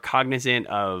 being more cognizant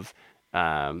of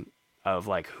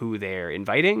like who they're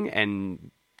inviting,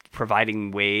 and providing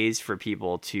ways for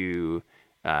people to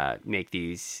make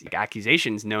these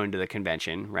accusations known to the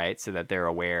convention, right? So that they're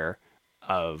aware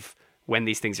of when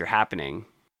these things are happening.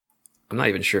 I'm not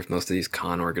even sure if most of these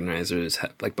con organizers,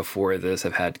 before this,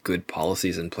 have had good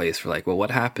policies in place for like, well,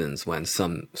 what happens when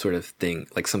some sort of thing,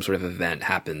 like some sort of event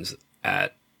happens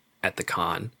at the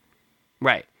con,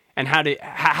 right? And how do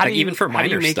you make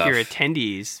stuff, your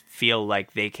attendees feel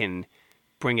like they can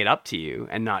bring it up to you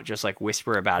and not just like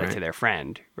whisper about it to their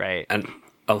friend, right? And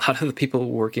a lot of the people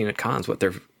working at cons,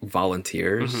 they're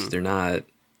volunteers. They're not.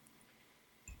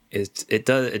 It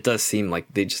does seem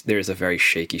like there's a very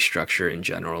shaky structure in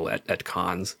general at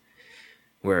cons,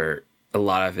 where a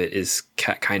lot of it is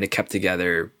kind of kept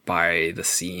together by the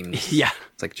seams. Yeah,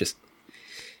 it's like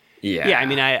yeah. I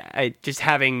mean, I just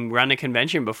having run a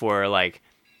convention before, like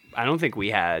I don't think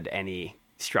we had any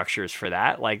structures for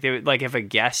that. Like if a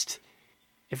guest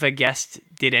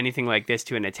did anything like this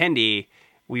to an attendee,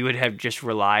 we would have just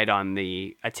relied on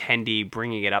the attendee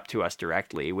bringing it up to us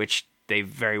directly, which they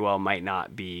very well might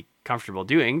not be comfortable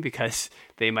doing, because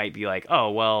they might be like, oh,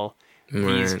 well,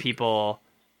 these people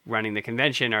running the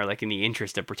convention are like in the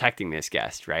interest of protecting this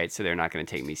guest, right? So they're not going to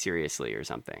take me seriously or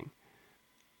something.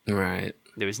 Right.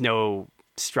 There was no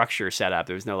structure set up.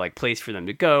 There was no like place for them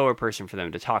to go or person for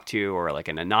them to talk to, or like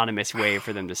an anonymous way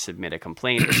for them to submit a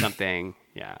complaint or something.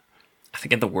 Yeah. I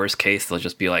think in the worst case, they'll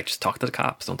just be like, just talk to the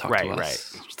cops. Don't talk to us. Right.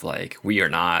 Just like, we are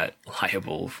not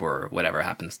liable for whatever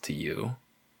happens to you.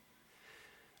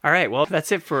 All right. Well,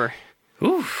 that's it for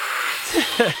the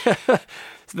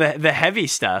heavy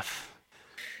stuff.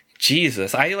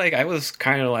 Jesus. I was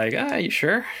kind of like, you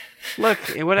sure? Look,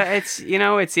 it's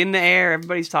in the air.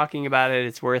 Everybody's talking about it.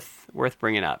 It's worth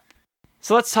bringing up.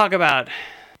 So let's talk about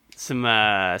some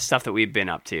stuff that we've been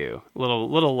up to. A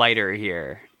little lighter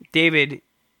here. David,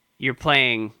 you're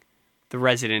playing the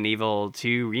Resident Evil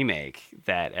 2 remake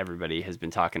that everybody has been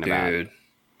talking about. Dude.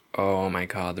 Oh my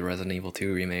god, the Resident Evil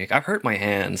 2 remake. I've hurt my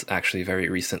hands actually very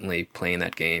recently playing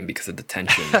that game because of the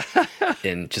tension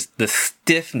and just the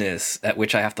stiffness at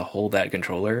which I have to hold that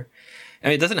controller. I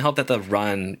mean, it doesn't help that the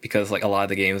run, because like a lot of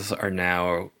the games are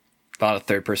now, a lot of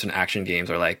third-person action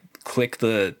games are like, click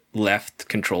the left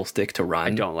control stick to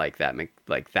run. I don't like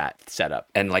that setup.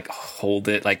 And like hold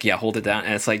it down.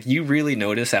 And it's like, you really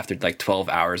notice after like 12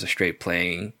 hours of straight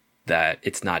playing that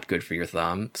it's not good for your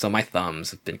thumb. So my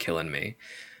thumbs have been killing me.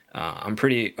 I'm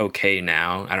pretty okay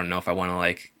now. I don't know if I want to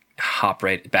like hop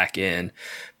right back in,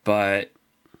 but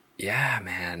Yeah,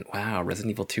 man. Wow,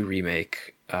 Resident Evil 2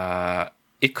 remake.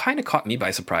 It kind of caught me by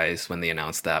surprise when they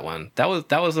announced that one. That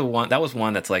was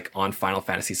one that's like on Final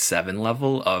Fantasy VII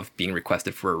level of being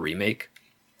requested for a remake.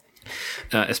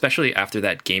 Especially after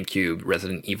that GameCube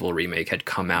Resident Evil remake had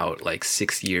come out like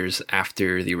 6 years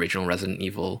after the original Resident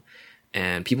Evil,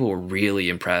 and people were really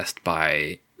impressed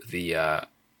by the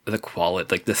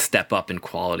quality, like the step up in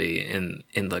quality in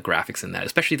the graphics in that,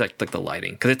 especially like the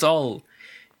lighting, because it's all,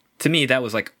 to me, that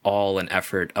was like all an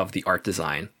effort of the art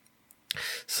design.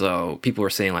 So people were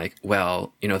saying like,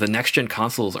 well, you know, the next gen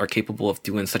consoles are capable of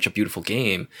doing such a beautiful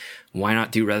game. Why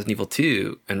not do Resident Evil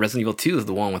 2? And Resident Evil 2 is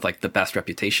the one with like the best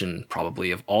reputation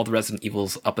probably of all the Resident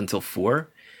Evils up until 4,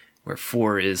 where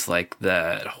 4 is like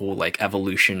the whole like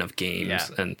evolution of games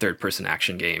and third person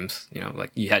action games. You know,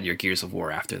 like you had your Gears of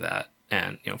War after that.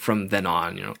 And, you know, from then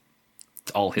on, you know,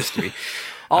 it's all history.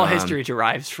 All history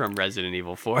derives from Resident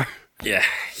Evil 4. Yeah.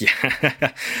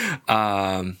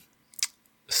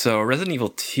 So Resident Evil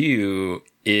 2,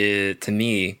 to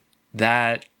me,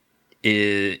 they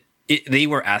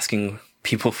were asking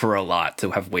people for a lot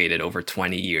to have waited over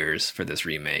 20 years for this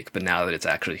remake. But now that it's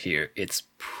actually here, it's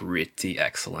pretty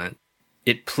excellent.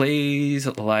 It plays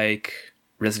like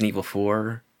Resident Evil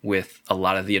 4 with a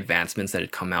lot of the advancements that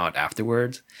had come out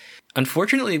afterwards.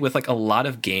 Unfortunately, with like a lot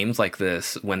of games like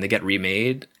this, when they get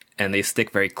remade and they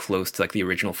stick very close to like the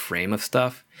original frame of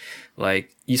stuff,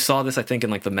 like you saw this, I think, in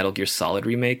like the Metal Gear Solid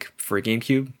remake for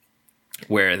GameCube,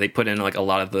 where they put in like a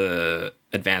lot of the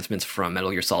advancements from Metal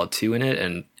Gear Solid 2 in it,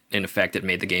 and in effect, it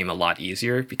made the game a lot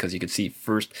easier because you could see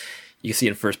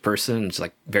in first person, just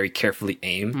like very carefully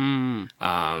aim.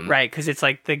 Right, because it's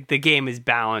like the game is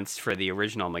balanced for the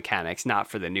original mechanics, not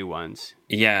for the new ones.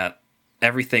 Yeah,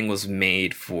 everything was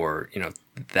made for, you know,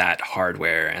 that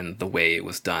hardware and the way it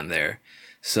was done there.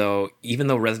 So even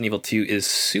though Resident Evil 2 is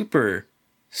super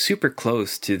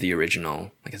close to the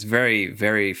original, like it's very,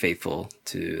 very faithful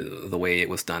to the way it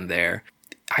was done there,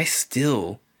 I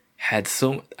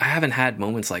haven't had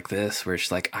moments like this where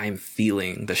it's like I'm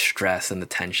feeling the stress and the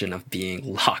tension of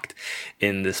being locked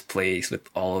in this place with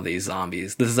all of these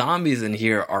zombies. The zombies in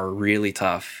here are really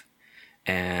tough,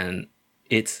 and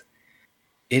it's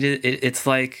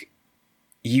like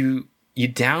you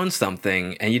down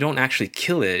something and you don't actually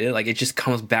kill it. It just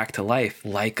comes back to life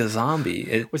like a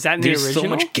zombie. Was that in the original? There's so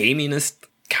much gaminess,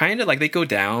 kind of like they go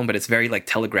down, but it's very like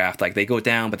telegraphed. Like they go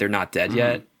down, but they're not dead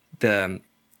yet. The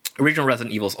original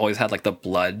Resident Evils always had like the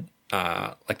blood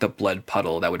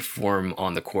puddle that would form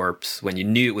on the corpse when you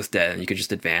knew it was dead, and you could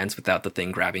just advance without the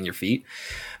thing grabbing your feet.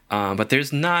 But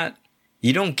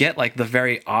you don't get like the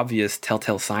very obvious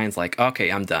telltale signs like,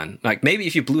 okay, I'm done. Like maybe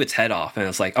if you blew its head off and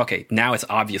it's like, okay, now it's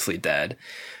obviously dead.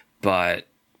 But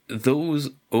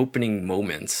those opening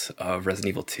moments of Resident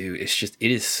Evil 2,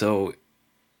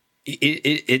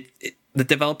 the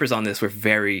developers on this were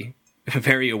very,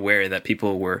 very aware that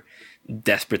people were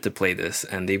desperate to play this,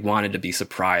 and they wanted to be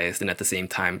surprised and at the same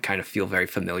time kind of feel very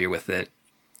familiar with it.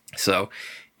 So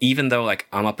even though like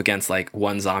I'm up against like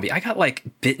one zombie, I got like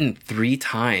bitten 3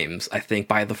 times, I think,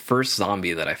 by the first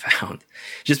zombie that I found,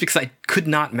 just because I could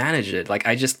not manage it. Like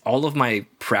all of my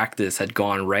practice had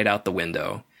gone right out the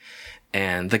window.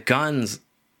 And the guns,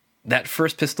 that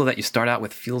first pistol that you start out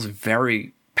with feels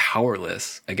very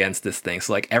powerless against this thing.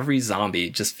 So like every zombie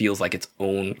just feels like its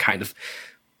own kind of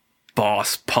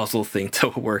boss puzzle thing to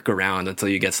work around until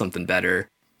you get something better.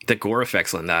 The gore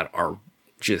effects on that are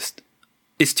just,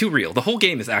 it's too real. The whole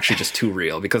game is actually just too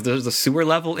real because there's a sewer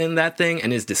level in that thing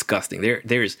and it's disgusting.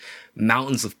 There's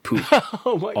mountains of poop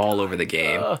all over the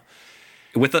game.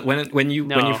 When you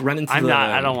run into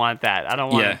I don't want that. I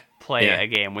don't want to play a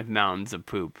game with mountains of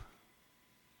poop.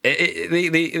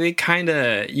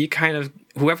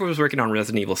 Whoever was working on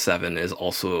Resident Evil 7 is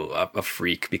also a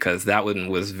freak, because that one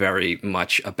was very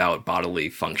much about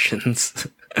bodily functions.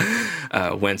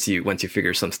 Once you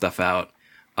figure some stuff out.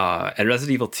 And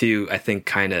Resident Evil 2, I think,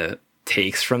 kind of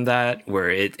takes from that,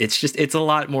 where it's a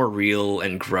lot more real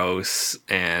and gross,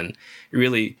 and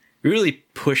really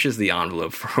pushes the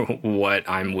envelope for what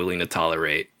I'm willing to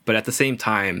tolerate. But at the same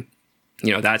time,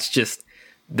 you know, that's just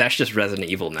Resident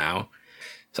Evil now.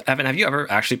 So Evan, have you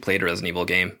ever actually played a Resident Evil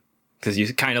game? Because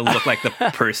you kind of look like the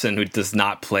person who does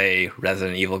not play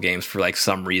Resident Evil games for like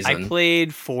some reason. I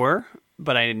played 4,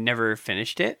 but I never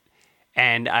finished it,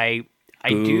 and I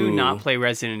do not play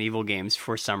Resident Evil games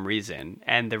for some reason.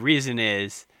 And the reason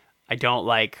is I don't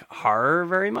like horror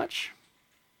very much.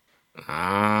 All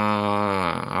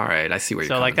right. I see where you're coming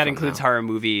from. So like that includes horror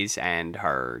movies and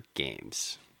horror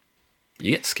games.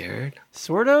 You get scared?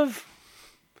 Sort of.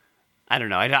 I don't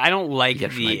know. I don't like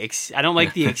the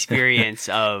experience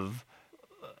of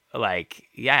like,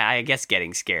 yeah, I guess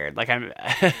getting scared. Like I'm,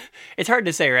 it's hard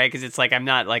to say, right? Because it's like I'm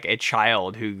not like a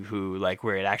child who like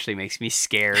where it actually makes me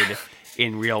scared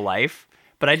in real life.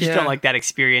 But I just don't like that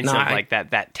experience of like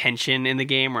that tension in the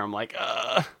game where I'm like,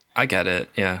 I get it.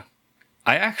 Yeah.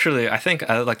 I think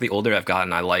like the older I've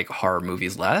gotten, I like horror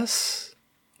movies less,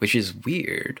 which is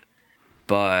weird.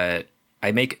 But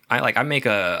I make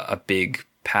a big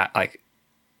like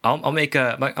I'll make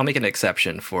an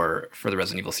exception for the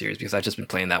Resident Evil series because I've just been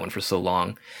playing that one for so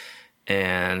long.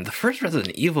 And the first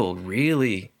Resident Evil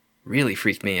really, really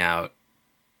freaked me out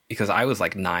because I was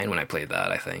like 9 when I played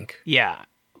that, I think. Yeah.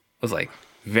 I was like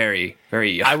very,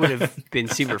 very young. I would have been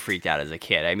super freaked out as a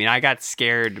kid. I mean, I got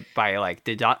scared by like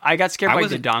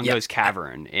Dodongo's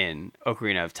cavern in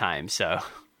Ocarina of Time, so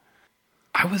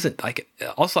I wasn't like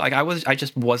also like I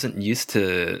just wasn't used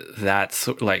to that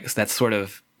sort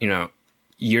of, you know,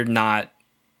 you're not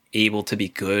able to be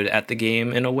good at the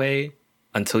game in a way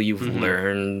until you've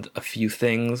learned a few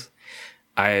things.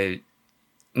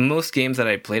 Most games that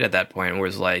I played at that point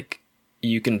was like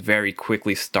you can very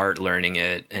quickly start learning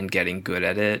it and getting good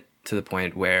at it to the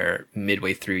point where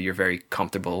midway through you're very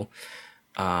comfortable.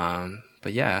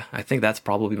 But yeah, I think that's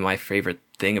probably my favorite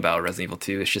thing about Resident Evil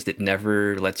 2. It's just it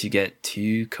never lets you get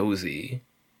too cozy.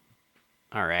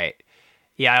 All right.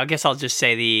 Yeah, I guess I'll just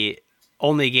say the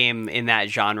only game in that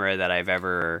genre that I've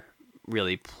ever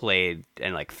really played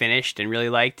and like finished and really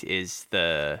liked is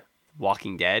the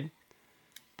Walking Dead.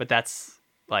 But that's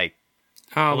like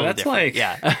that's like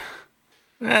yeah.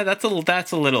 That's a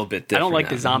little bit different. I don't like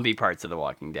the zombie parts of The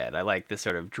Walking Dead. I like the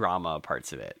sort of drama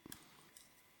parts of it.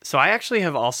 So I actually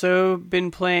have also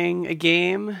been playing a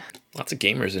game. Lots of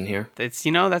gamers in here. It's,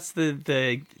 you know, that's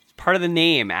the part of the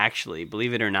name, actually,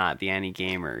 believe it or not, the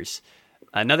Anti-Gamers.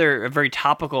 A very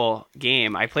topical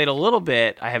game. I played a little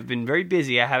bit. I have been very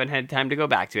busy. I haven't had time to go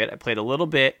back to it. I played a little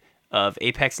bit of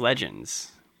Apex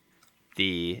Legends,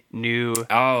 the new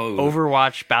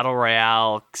Overwatch Battle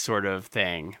Royale sort of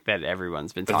thing that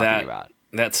everyone's been talking about.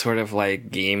 That sort of like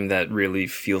game that really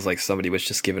feels like somebody was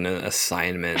just given an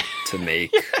assignment to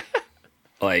make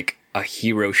like a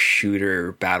hero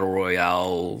shooter battle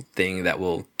royale thing that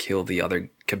will kill the other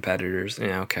competitors.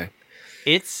 Yeah, okay.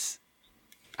 It's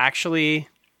actually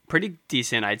pretty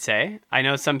decent, I'd say. I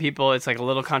know some people, it's like a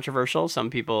little controversial. Some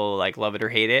people like love it or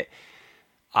hate it.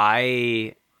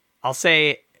 I'll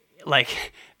say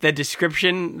like the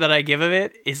description that I give of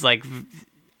it is like,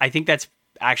 I think that's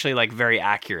actually like very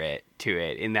accurate to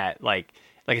it in that like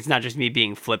it's not just me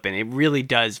being flippant. It really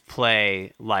does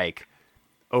play like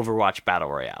Overwatch Battle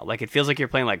Royale. Like it feels like you're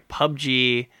playing like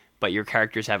PUBG, but your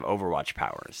characters have Overwatch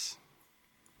powers.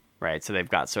 Right? So they've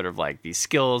got sort of like these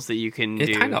skills that you can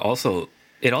do.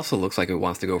 It also looks like it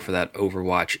wants to go for that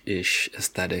Overwatch-ish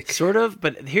aesthetic. Sort of,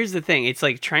 but here's the thing. It's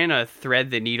like trying to thread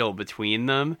the needle between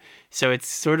them. So it's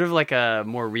sort of like a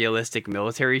more realistic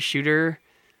military shooter.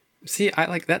 See, I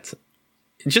like that's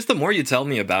just the more you tell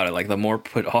me about it, like the more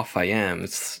put off I am.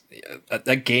 It's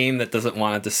a game that doesn't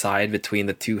want to decide between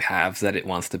the two halves that it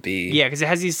wants to be. Yeah, because it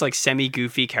has these like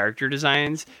semi-goofy character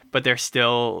designs, but they're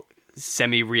still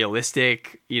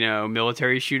semi-realistic, you know,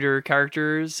 military shooter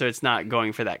characters. So it's not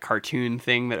going for that cartoon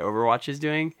thing that Overwatch is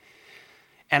doing.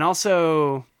 And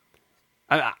also,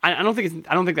 I don't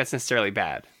think that's necessarily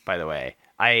bad. By the way,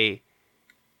 I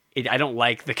don't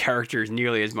like the characters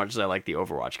nearly as much as I like the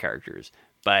Overwatch characters,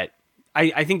 but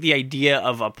I think the idea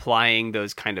of applying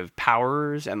those kind of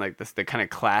powers and like the kind of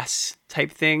class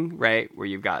type thing, right, where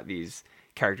you've got these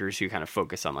characters who kind of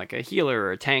focus on like a healer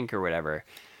or a tank or whatever,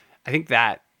 I think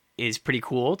that is pretty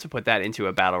cool to put that into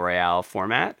a battle royale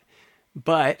format.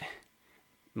 But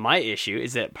my issue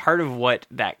is that part of what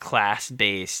that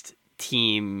class-based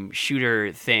team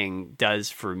shooter thing does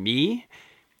for me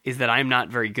is that I'm not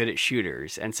very good at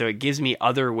shooters, and so it gives me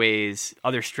other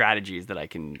strategies that I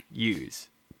can use.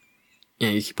 Yeah,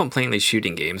 you keep on playing these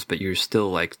shooting games, but you're still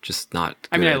like just not good.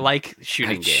 I mean, I like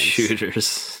shooting games.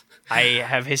 Shooters. I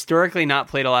have historically not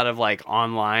played a lot of like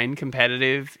online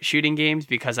competitive shooting games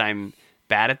because I'm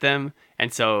bad at them,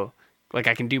 and so like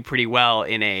I can do pretty well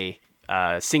in a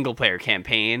single player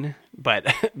campaign,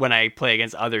 but when I play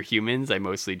against other humans, I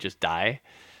mostly just die.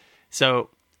 So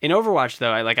in Overwatch,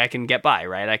 though, I can get by,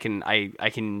 right? I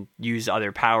can use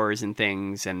other powers and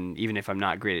things, and even if I'm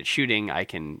not great at shooting, I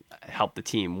can help the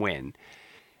team win.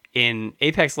 In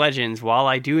Apex Legends, while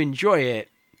I do enjoy it,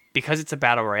 because it's a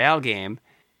battle royale game,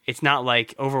 it's not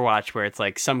like Overwatch where it's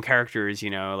like some characters, you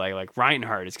know, like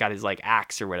Reinhardt has got his like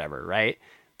axe or whatever, right?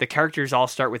 The characters all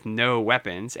start with no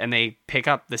weapons, and they pick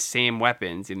up the same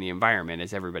weapons in the environment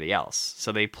as everybody else.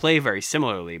 So they play very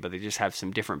similarly, but they just have some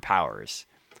different powers.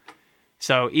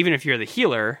 So even if you're the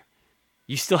healer,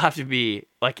 you still have to be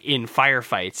like in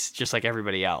firefights just like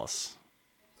everybody else.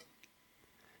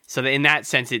 So in that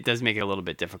sense, it does make it a little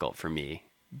bit difficult for me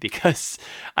because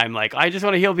I'm like, I just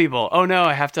want to heal people. Oh no,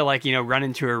 I have to like, run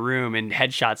into a room and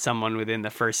headshot someone within the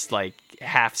first like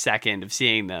half second of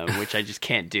seeing them, which I just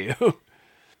can't do.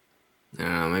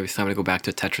 Maybe it's time to go back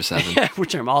to Tetra 7.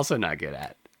 Which I'm also not good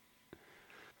at.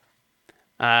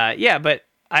 But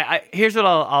I here's what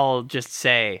I'll just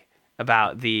say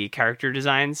about the character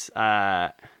designs,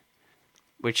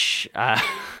 which I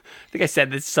think I said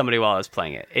this to somebody while I was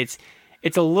playing it.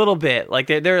 It's a little bit like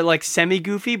they're like semi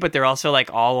goofy, but they're also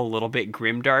like all a little bit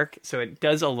grimdark. So it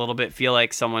does a little bit feel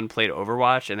like someone played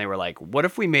Overwatch and they were like, "What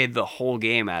if we made the whole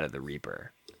game out of the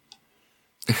Reaper?"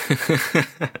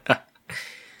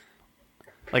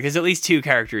 Like there's at least two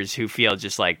characters who feel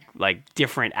just like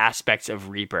different aspects of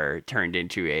Reaper turned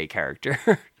into a character.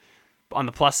 On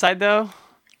the plus side, though,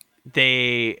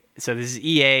 so this is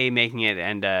EA making it,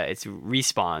 and it's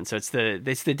Respawn. So it's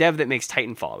the dev that makes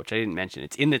Titanfall, which I didn't mention.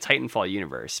 It's in the Titanfall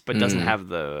universe, but doesn't have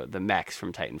the mechs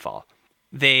from Titanfall.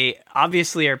 They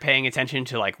obviously are paying attention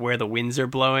to like where the winds are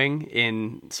blowing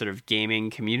in sort of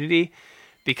gaming community,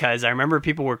 because I remember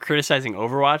people were criticizing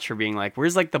Overwatch for being like,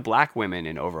 "Where's like the black women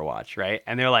in Overwatch?" Right?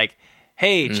 And they're like,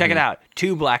 "Hey, check it out!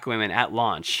 2 black women at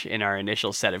launch in our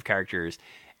initial set of characters,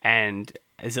 and."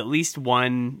 There's at least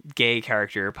one gay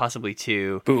character, possibly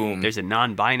 2. Boom. There's a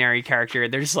non-binary character.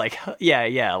 They're just like,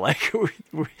 yeah, like,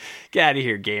 get out of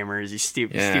here, gamers, you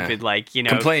stupid, like,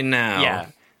 Complain now. Yeah,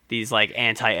 these, like,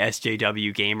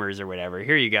 anti-SJW gamers or whatever.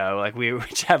 Here you go. Like, we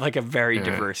have, like, a very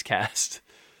diverse cast.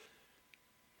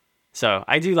 So,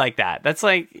 I do like that. That's,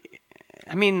 like,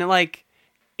 I mean, like,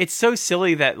 it's so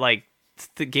silly that, like,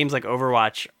 the games like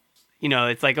Overwatch,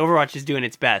 it's like Overwatch is doing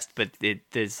its best, but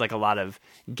there's like a lot of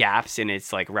gaps in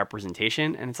its like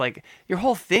representation. And it's like your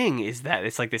whole thing is that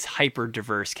it's like this hyper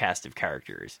diverse cast of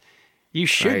characters. You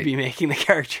should be making the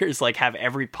characters like have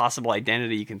every possible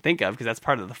identity you can think of, because that's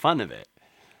part of the fun of it.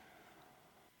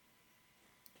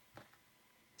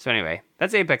 So anyway,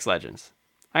 that's Apex Legends.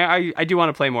 I do want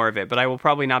to play more of it, but I will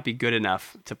probably not be good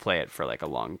enough to play it for like a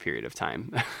long period of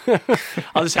time.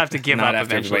 I'll just have to give up after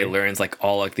eventually. Everybody learns like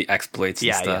all like the exploits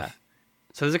and stuff. Yeah.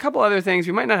 So there's a couple other things.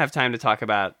 We might not have time to talk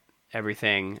about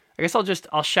everything. I guess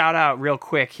I'll shout out real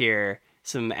quick here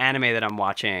some anime that I'm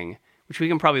watching, which we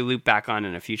can probably loop back on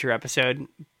in a future episode.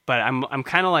 But I'm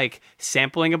kind of like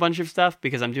sampling a bunch of stuff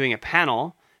because I'm doing a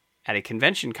panel at a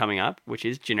convention coming up, which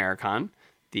is Genericon,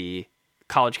 the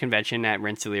college convention at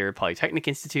Rensselaer Polytechnic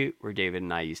Institute, where David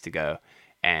and I used to go.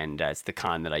 And it's the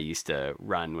con that I used to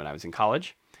run when I was in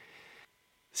college.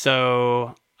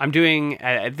 So I'm doing,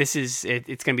 it's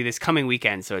going to be this coming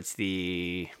weekend. So it's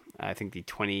I think the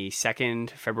 22nd,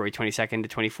 February 22nd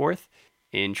to 24th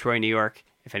in Troy, New York.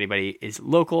 If anybody is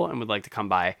local and would like to come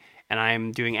by. And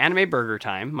I'm doing Anime Burger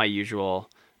Time, my usual,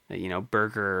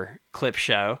 burger clip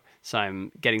show. So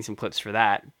I'm getting some clips for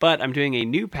that. But I'm doing a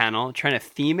new panel, trying to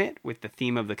theme it with the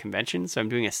theme of the convention. So I'm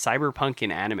doing a cyberpunk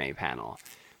in anime panel.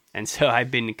 And so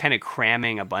I've been kind of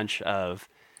cramming a bunch of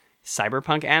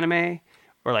cyberpunk anime,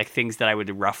 or like things that I would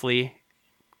roughly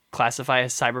classify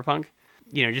as cyberpunk.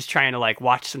 Just trying to like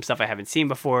watch some stuff I haven't seen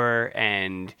before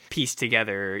and piece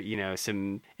together,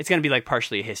 some, it's going to be like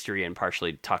partially a history and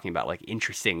partially talking about like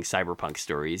interesting cyberpunk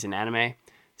stories in anime.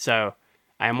 So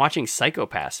I am watching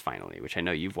Psycho-Pass finally, which I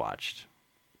know you've watched.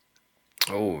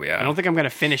 Oh yeah. I don't think I'm going to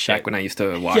finish it. Back when I used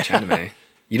to watch anime.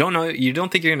 You don't think you're going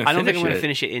to finish it? I don't think I'm going to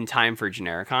finish it in time for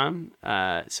Genericon.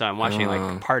 So I'm watching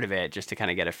like part of it just to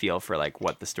kind of get a feel for like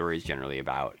what the story is generally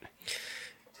about.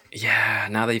 Yeah,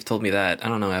 now that you've told me that, I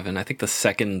don't know, Evan. I think the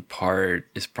second part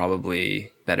is probably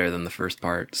better than the first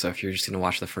part. So if you're just going to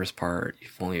watch the first part,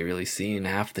 you've only really seen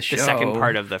half the show. The second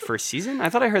part of the first season? I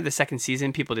thought I heard the second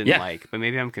season people didn't like, but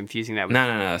maybe I'm confusing that with...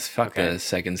 No. Fuck the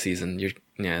second season.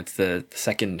 It's the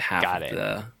second half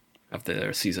of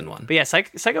the season 1. But yeah,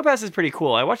 Psycho-Pass is pretty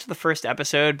cool. I watched the first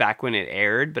episode back when it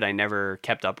aired, but I never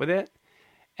kept up with it.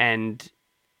 And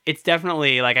it's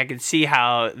definitely, like, I could see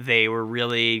how they were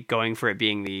really going for it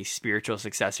being the spiritual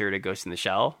successor to Ghost in the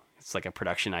Shell. It's like a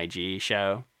production IG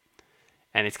show.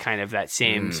 And it's kind of that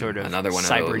same sort of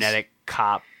cybernetic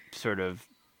cop sort of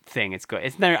thing.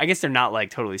 I guess they're not,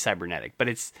 like, totally cybernetic, but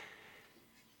it's...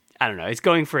 I don't know. It's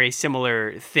going for a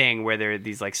similar thing where there are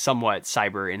these like somewhat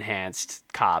cyber enhanced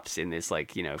cops in this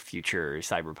like, future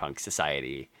cyberpunk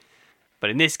society. But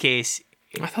in this case,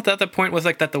 I thought that the point was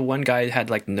like that the one guy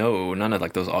had like none of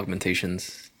like those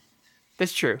augmentations.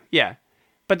 That's true. Yeah.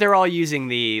 But they're all using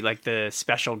the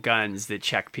special guns that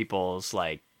check people's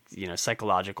like,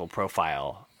 psychological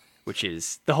profile, which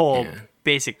is the whole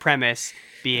basic premise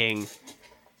being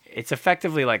it's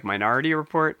effectively like Minority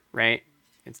Report, right?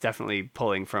 It's definitely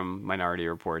pulling from Minority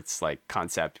Report's like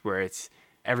concept where it's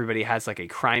everybody has like a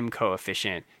crime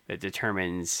coefficient that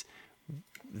determines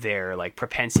their like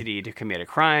propensity to commit a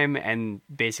crime, and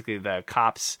basically the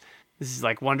cops, this is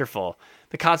like wonderful.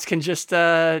 The cops can just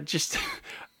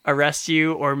arrest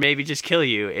you or maybe just kill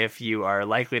you if you are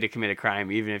likely to commit a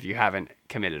crime, even if you haven't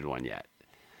committed one yet.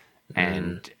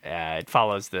 And it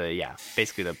follows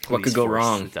basically the police what could go force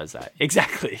wrong does that.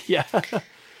 Exactly. Yeah.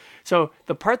 So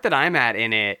the part that I'm at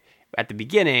in it at the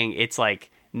beginning, it's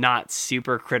like not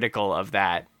super critical of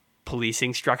that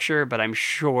policing structure, but I'm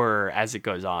sure as it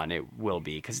goes on, it will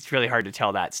be, because it's really hard to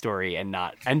tell that story and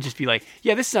just be like,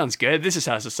 yeah, this sounds good. This is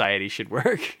how society should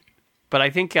work. But I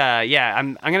think,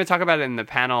 I'm going to talk about it in the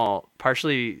panel,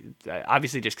 partially,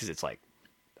 obviously, just because it's like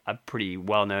a pretty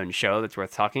well-known show that's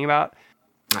worth talking about.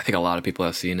 I think a lot of people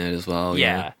have seen it as well.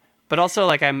 Yeah. But also,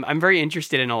 like, I'm very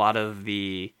interested in a lot of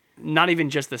the, not even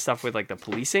just the stuff with like the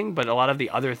policing, but a lot of the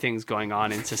other things going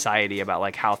on in society about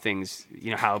like how things,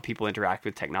 how people interact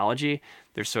with technology.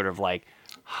 There's sort of like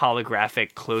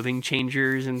holographic clothing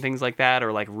changers and things like that,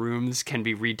 or like rooms can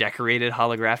be redecorated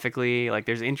holographically. Like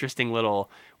there's interesting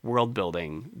little world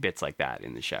building bits like that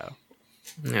in the show.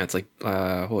 Yeah, it's like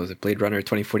what was it, Blade Runner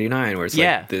 2049, where it's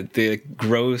like the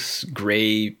gross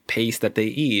gray paste that they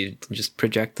eat, and just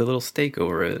project a little steak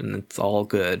over it, and it's all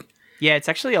good. Yeah, it's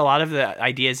actually a lot of the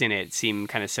ideas in it seem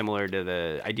kind of similar to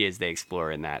the ideas they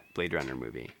explore in that Blade Runner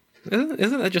movie.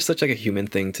 Isn't that just such like a human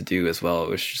thing to do as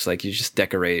well? It's just like you just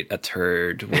decorate a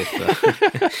turd with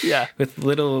with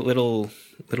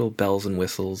little bells and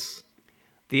whistles.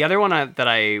 The other one that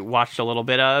I watched a little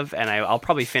bit of, and I'll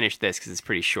probably finish this because it's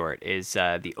pretty short, is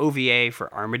the OVA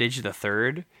for Armitage the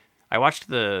Third. I watched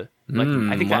I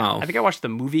think I watched the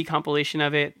movie compilation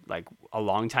of it like a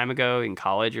long time ago in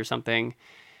college or something,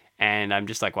 and I'm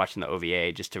just like watching the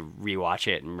OVA just to rewatch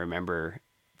it and remember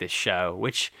this show,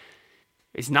 which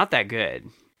is not that good.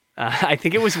 I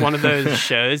think it was one of those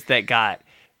shows that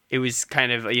it was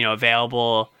kind of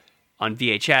available on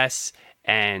VHS,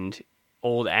 and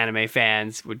old anime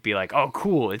fans would be like, oh,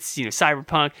 cool, it's,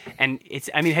 cyberpunk. And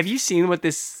have you seen what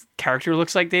this character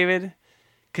looks like, David?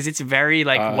 Because it's very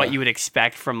like what you would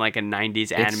expect from like a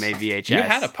 90s anime VHS. You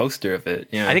had a poster of it.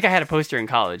 Yeah. I think I had a poster in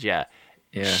college. Yeah.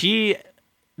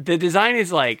 The design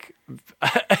is like,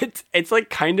 it's like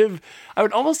kind of, I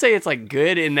would almost say it's like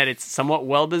good in that it's somewhat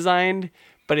well designed,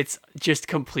 but it's just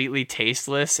completely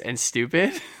tasteless and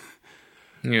stupid.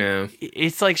 Yeah.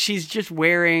 It's like she's just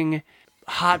wearing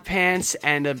hot pants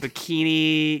and a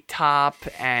bikini top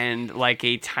and like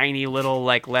a tiny little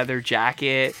like leather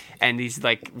jacket and these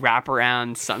like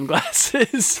wraparound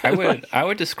sunglasses. I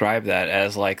would describe that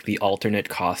as like the alternate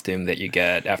costume that you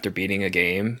get after beating a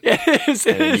game. Yes,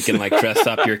 and you can like dress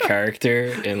up your character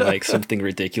in like something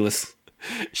ridiculous.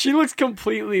 She looks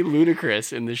completely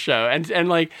ludicrous in the show, and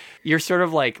like your sort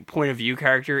of like point of view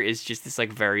character is just this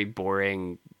like very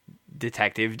boring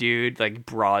detective dude, like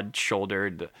broad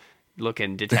shouldered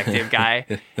looking detective guy,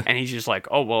 and he's just like,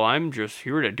 oh well, I'm just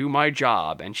here to do my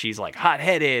job, and she's like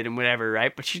hot-headed and whatever,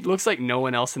 right? But she looks like no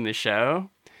one else in the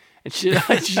show, and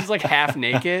she's like half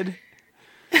naked,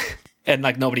 and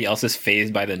like nobody else is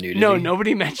fazed by the nudity. No,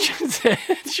 nobody mentions it.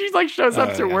 She like shows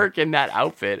up to work in that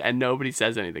outfit and nobody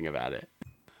says anything about it.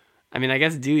 I mean, I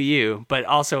guess do you, but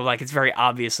also like it's very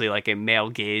obviously like a male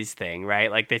gaze thing,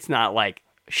 right? Like it's not like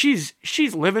she's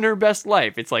living her best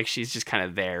life. It's like she's just kind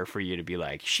of there for you to be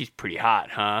like, she's pretty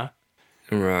hot, huh?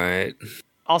 Right.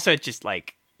 Also, just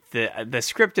like the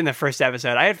script in the first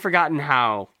episode, I had forgotten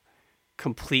how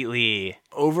completely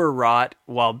overwrought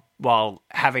while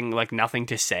having like nothing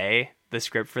to say the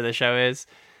script for the show is,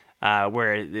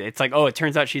 where it's like, oh, it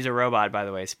turns out she's a robot, by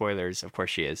the way, spoilers, of course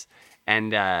she is.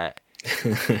 And at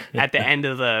the end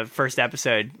of the first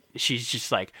episode, she's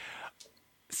just like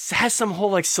has some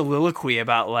whole like soliloquy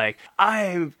about like,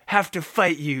 I have to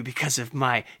fight you because of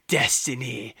my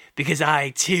destiny, because I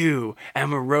too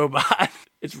am a robot.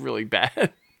 It's really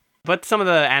bad. But some of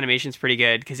the animation's pretty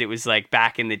good because it was like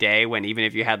back in the day when even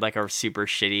if you had like a super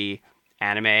shitty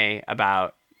anime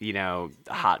about, you know,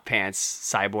 hot pants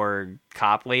cyborg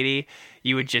cop lady,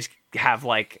 you would just have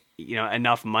like, you know,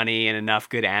 enough money and enough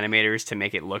good animators to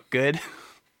make it look good.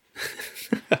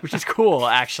 Which is cool,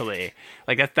 actually.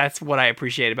 Like that's what I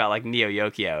appreciate about like Neo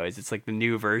Yokio is it's like the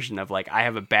new version of like, I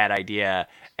have a bad idea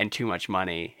and too much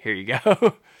money. Here you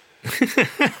go.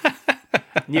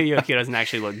 Neo Yokio doesn't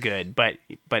actually look good, but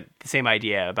the same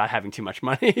idea about having too much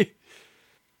money.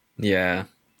 Yeah.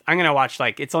 I'm gonna watch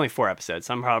like it's only 4 episodes,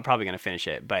 so I'm probably gonna finish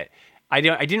it. But I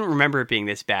didn't remember it being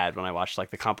this bad when I watched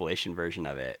like the compilation version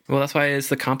of it. Well, that's why it's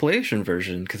the compilation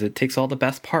version because it takes all the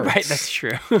best parts. Right, that's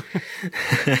true.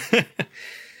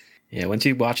 Yeah, once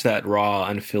you watch that raw,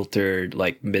 unfiltered,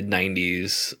 like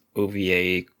mid-90s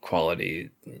OVA quality,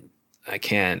 I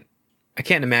can't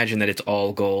imagine that it's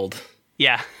all gold.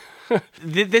 Yeah.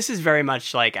 This is very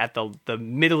much like at the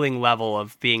middling level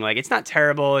of being like, it's not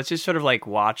terrible, it's just sort of like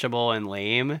watchable and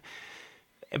lame,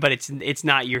 but it's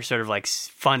not your sort of like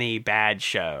funny bad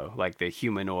show like the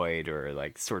Humanoid or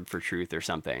like Sword for Truth or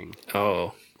something.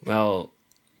 Oh, well,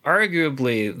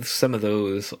 arguably some of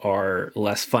those are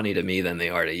less funny to me than they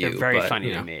are to you. They're very but, funny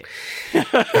you to know. me.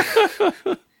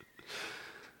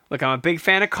 Look, I'm a big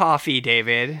fan of coffee,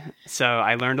 David. So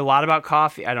I learned a lot about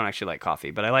coffee. I don't actually like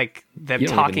coffee, but I like them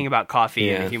talking about coffee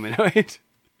in the Humanoid.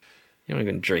 You don't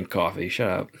even drink coffee. Shut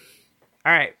up.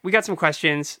 All right, we got some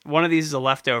questions. One of these is a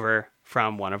leftover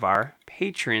from one of our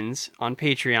patrons on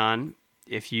Patreon.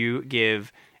 If you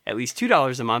give at least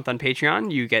 $2 a month on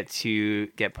Patreon, you get to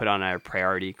get put on our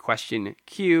priority question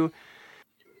queue.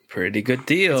 Pretty good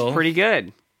deal. It's pretty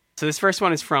good. So this first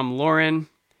one is from Lauren.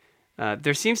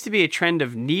 There seems to be a trend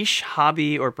of niche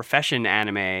hobby or profession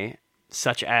anime,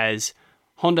 such as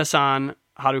Honda-san,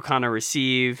 Harukana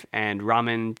Receive, and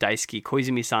Ramen Daisuke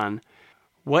Koizumi-san.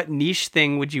 What niche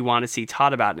thing would you want to see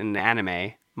taught about in an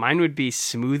anime? Mine would be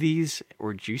smoothies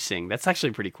or juicing. That's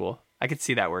actually pretty cool. I could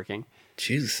see that working.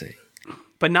 Juicing.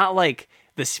 But not like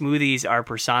the smoothies are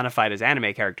personified as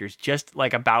anime characters, just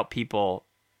like about people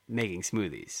making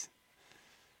smoothies.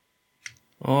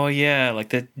 Oh yeah, like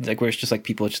that, like where it's just like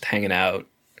people just hanging out.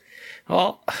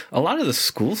 Well, a lot of the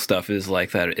school stuff is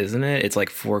like that, isn't it? It's like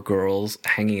 4 girls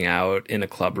hanging out in a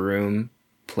club room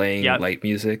playing light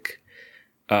music.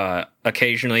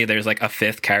 Occasionally there's like a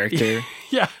 5th character.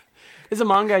 Yeah. There's a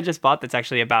manga I just bought that's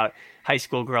actually about high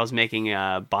school girls making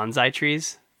bonsai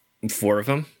trees. 4 of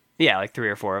them? Yeah, like 3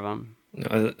 or 4 of them.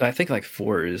 I think like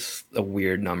 4 is a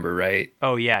weird number, right?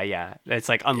 Oh, yeah. It's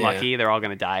like unlucky. Yeah. They're all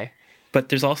going to die. But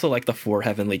there's also like the 4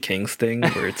 Heavenly Kings thing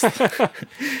where it's...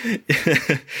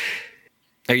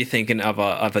 Are you thinking of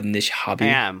a niche hobby? I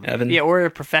am. Evan? Yeah, or a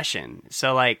profession.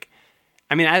 So like,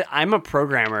 I mean, I'm a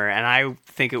programmer and I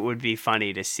think it would be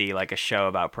funny to see like a show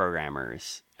about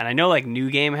programmers. And I know like New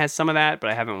Game has some of that, but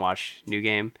I haven't watched New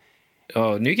Game.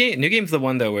 Oh, New Game's the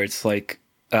one though where it's like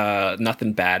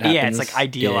nothing bad happens. Yeah, it's like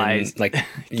idealized like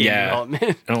game development.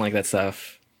 I don't like that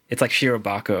stuff. It's like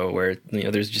Shirobako where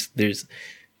there's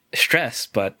stress,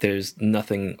 but there's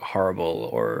nothing horrible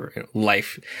or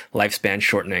lifespan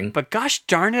shortening. But gosh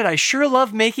darn it, I sure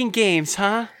love making games,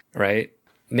 huh? Right?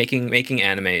 Making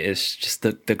anime is just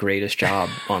the greatest job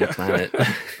on the planet.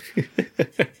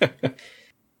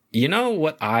 You know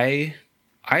what? I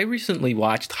recently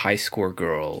watched High Score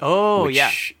Girl. Oh,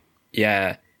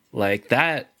 Yeah, like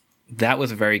that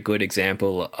was a very good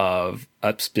example of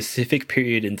a specific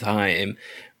period in time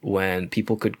when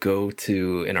people could go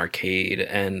to an arcade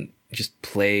and just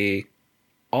play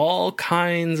all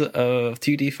kinds of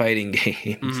 2D fighting games.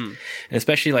 Mm-hmm. And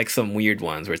especially like some weird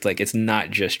ones where it's like it's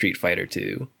not just Street Fighter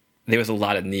 2. There was a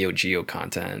lot of Neo Geo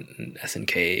content and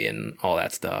SNK and all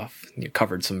that stuff. You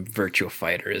covered some Virtua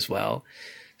Fighter as well.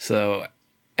 So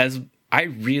as I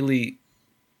really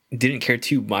didn't care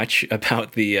too much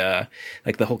about the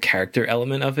like the whole character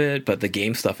element of it, but the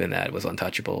game stuff in that was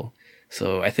untouchable.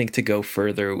 So I think to go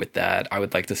further with that, I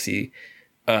would like to see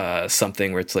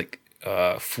something where it's like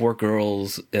 4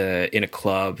 girls in a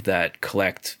club that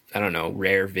collect, I don't know,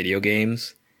 rare video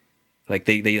games. Like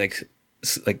they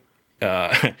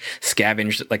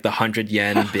scavenge like the 100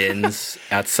 yen bins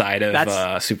outside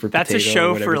of Super Potato. That's a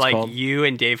show for like called. You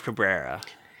and Dave Cabrera.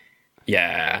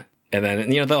 Yeah. And then,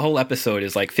 the whole episode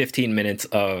is like 15 minutes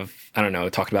of, I don't know,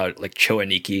 talking about like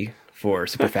Choaniki for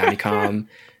Super Famicom.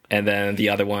 And then the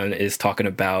other one is talking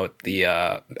about the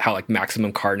how like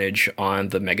Maximum Carnage on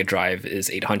the Mega Drive is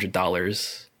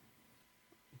 $800.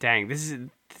 Dang, it's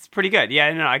pretty good.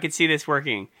 Yeah, no, I could see this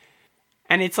working.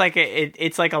 And it's like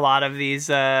it's like a lot of these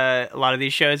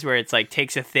shows where it's like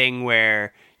takes a thing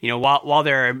where, while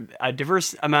there are a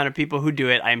diverse amount of people who do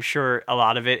it, I'm sure a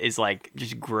lot of it is like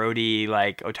just grody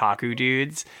like otaku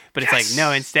dudes. But it's like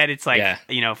no, instead it's like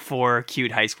 4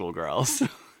 cute high school girls.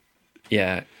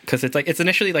 Yeah, because it's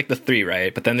initially like the 3,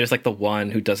 right? But then there's like the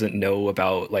one who doesn't know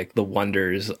about like the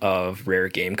wonders of rare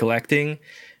game collecting,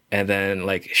 and then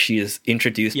like she is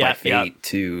introduced by fate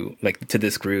to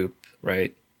this group,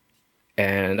 right?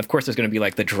 And of course, there's going to be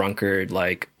like the drunkard,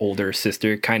 like older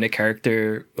sister kind of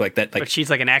character, like that. Like, but she's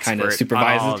like an expert kind of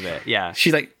supervises on all of it. Yeah,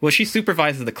 she's like, well, she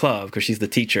supervises the club because she's the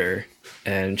teacher,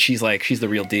 and she's the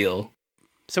real deal.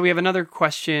 So we have another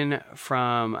question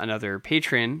from another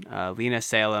patron, Lena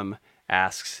Salem.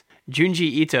 Asks, Junji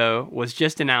Ito was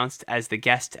just announced as the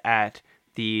guest at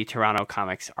the Toronto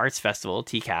Comics Arts Festival,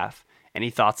 TCAF. Any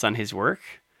thoughts on his work?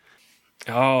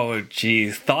 Oh,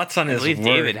 geez. Thoughts on I his believe work?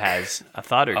 David has a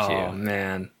thought or two. Oh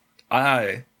man,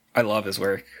 I love his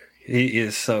work. He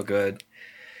is so good.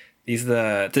 He's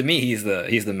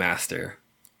the master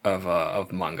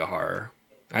of manga horror.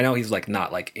 I know he's like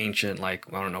not like ancient, like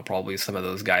I don't know, probably some of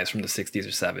those guys from the 60s or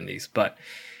 70s, but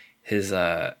his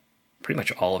pretty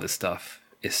much all of his stuff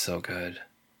is so good.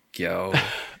 Gyo,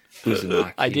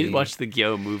 Uzumaki. I did watch the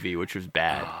Gyo movie, which was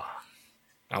bad.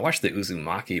 I watched the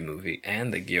Uzumaki movie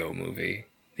and the Gyo movie.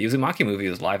 The Uzumaki movie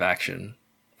was live action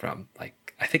from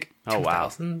like I think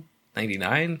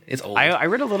 2099. It's old. I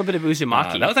read a little bit of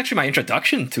Uzumaki. That was actually my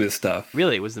introduction to his stuff.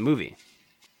 Really, it was the movie.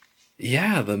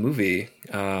 Yeah, the movie.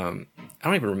 I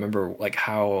don't even remember like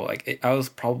how I was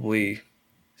probably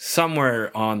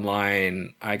somewhere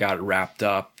online. I got wrapped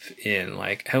up in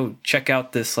like, oh, check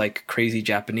out this like crazy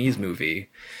Japanese movie,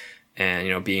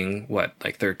 and being what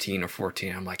like 13 or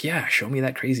 14, I'm like, yeah, show me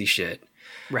that crazy shit.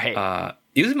 Right.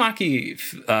 Uzumaki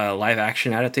live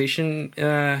action adaptation,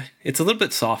 it's a little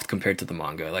bit soft compared to the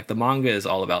manga. Like the manga is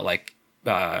all about like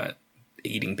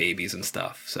eating babies and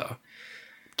stuff. So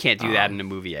can't do that in a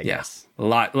movie, I guess. A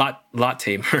lot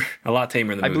tamer, a lot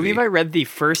tamer in the movie. I believe I read the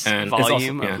first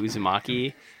volume also, of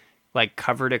Uzumaki, like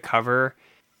cover to cover,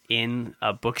 in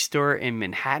a bookstore in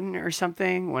Manhattan or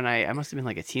something when I must have been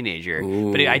like a teenager.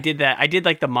 Ooh. But I did that. I did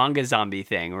like the manga zombie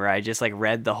thing where I just like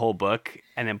read the whole book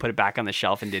and then put it back on the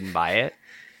shelf and didn't buy it.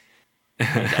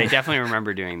 I definitely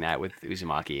remember doing that with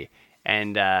Uzumaki,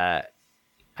 and I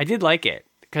did like it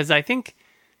because I think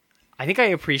I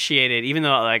appreciated, even though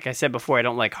like I said before, I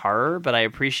don't like horror, but I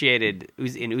appreciated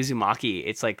in Uzumaki.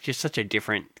 It's like just such a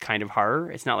different kind of horror.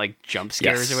 It's not like jump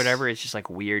scares Yes. or whatever. It's just like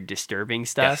weird, disturbing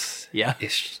stuff.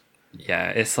 Yes.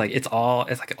 It's like it's all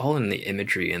in the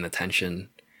imagery and the tension.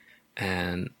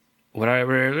 And what I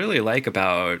really like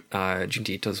about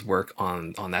Junji Ito's work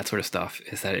on that sort of stuff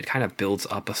is that it kind of builds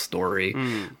up a story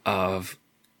of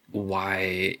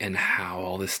why and how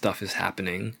all this stuff is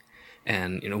happening,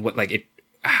 and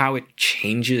how it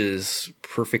changes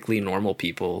perfectly normal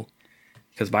people.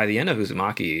 Because by the end of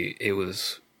Uzumaki, it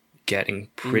was getting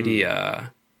pretty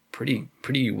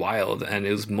wild, and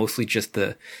it was mostly just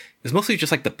like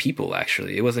the people.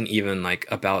 Actually, it wasn't even like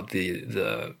about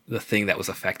the thing that was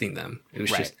affecting them. It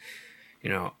was just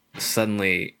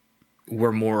suddenly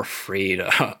we're more afraid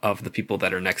of the people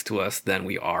that are next to us than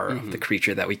we are of the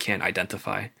creature that we can't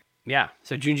identify. Yeah.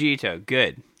 So Junji Ito,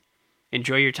 good.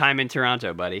 Enjoy your time in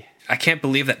Toronto, buddy. I can't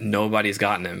believe that nobody's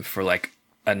gotten him for like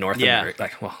a North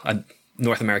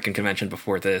American convention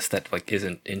before this that like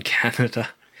isn't in Canada.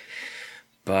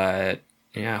 But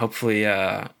yeah, hopefully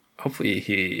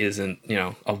he isn't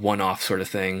a one-off sort of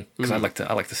thing, because I'd like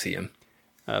to see him.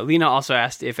 Lena also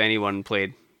asked if anyone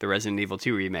played the Resident Evil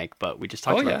 2 remake, but we just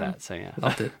talked about that. So yeah,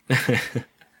 Loved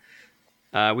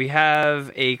it. We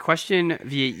have a question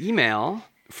via email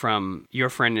from your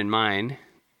friend and mine,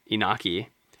 Inaki.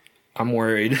 I'm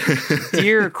worried.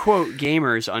 Dear quote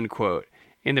gamers unquote.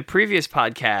 In the previous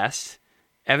podcast,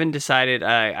 Evan decided.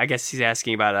 I guess he's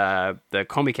asking about the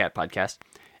Komicat podcast.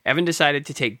 Evan decided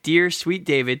to take Dear Sweet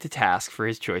David to task for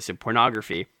his choice of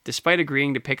pornography, despite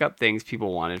agreeing to pick up things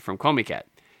people wanted from Komicat.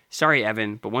 Sorry,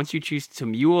 Evan, but once you choose to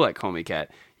mule at Komicat,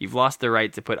 you've lost the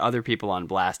right to put other people on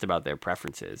blast about their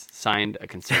preferences. Signed, a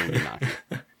concerned Inaki.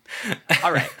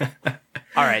 All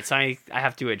right. So I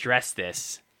have to address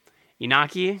this.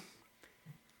 Inaki,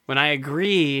 when I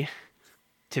agree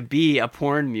to be a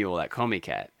porn mule at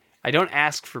Komicat, I don't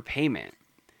ask for payment.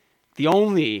 The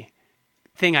only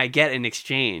thing I get in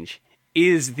exchange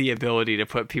is the ability to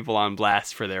put people on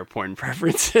blast for their porn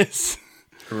preferences.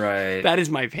 Right. That is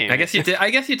my payment. I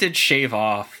guess you did shave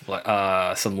off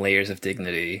some layers of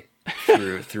dignity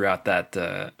throughout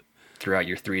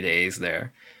your 3 days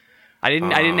there. I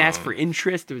didn't ask for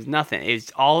interest. There was nothing.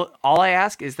 It's all I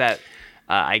ask is that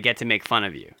I get to make fun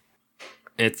of you.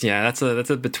 That's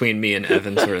a between me and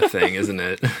Evan sort of thing, isn't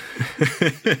it?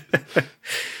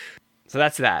 So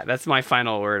that's that. That's my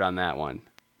final word on that one.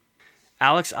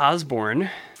 Alex Osborne,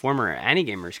 former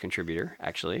Anygamers contributor,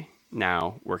 actually,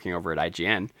 now working over at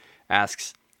IGN,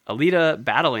 asks, Alita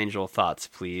Battle Angel thoughts,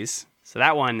 please. So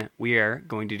that one, we are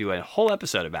going to do a whole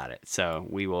episode about it. So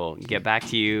we will get back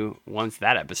to you once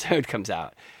that episode comes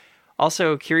out.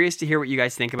 Also, curious to hear what you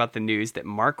guys think about the news that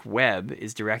Mark Webb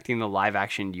is directing the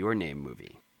live-action Your Name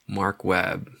movie. Mark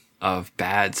Webb of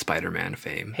bad Spider-Man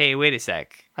fame. Hey, wait a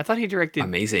sec. I thought he directed...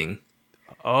 Amazing.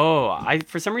 Oh,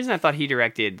 for some reason I thought he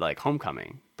directed like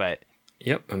Homecoming, but...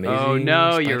 Yep, Amazing Oh,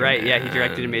 no, Spider-Man. You're right. Yeah, he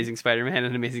directed Amazing Spider-Man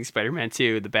and Amazing Spider-Man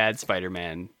 2, the bad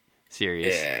Spider-Man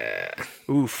series. Yeah.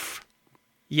 Oof.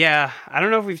 Yeah, I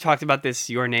don't know if we've talked about this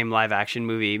Your Name live-action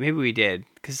movie. Maybe we did,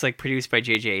 because it's like produced by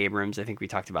J.J. Abrams. I think we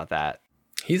talked about that.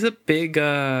 He's a big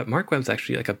Mark Webb's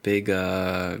actually like a big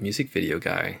music video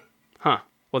guy. Huh.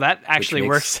 Well, that actually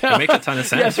works. That makes a ton of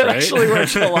sense, yeah, that right? actually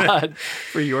works a lot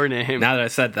for your name. Now that I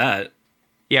said that.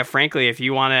 Yeah, frankly, if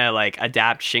you want to like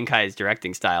adapt Shinkai's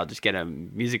directing style, just get a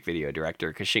music video director,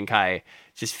 because Shinkai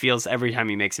just feels every time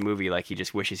he makes a movie like he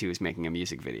just wishes he was making a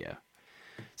music video.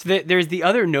 So there's the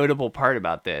other notable part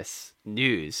about this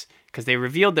news, because they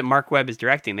revealed that Mark Webb is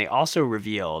directing. They also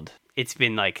revealed it's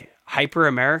been like hyper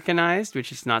Americanized,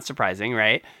 which is not surprising,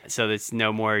 right? So it's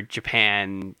no more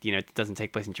Japan, it doesn't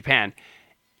take place in Japan.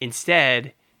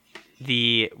 Instead,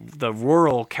 the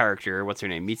rural character, what's her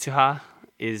name, Mitsuha,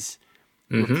 is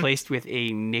replaced with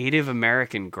a Native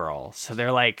American girl. So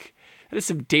they're like, that is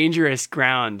some dangerous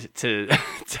ground to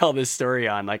tell this story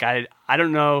on. Like, I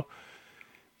don't know.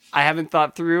 I haven't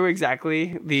thought through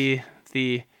exactly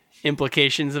the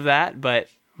implications of that, but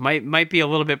might be a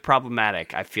little bit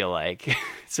problematic, I feel like.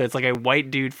 So it's like a white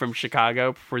dude from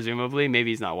Chicago, presumably. Maybe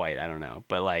he's not white, I don't know.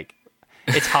 But like,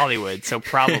 it's Hollywood, so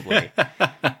probably.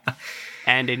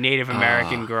 And a Native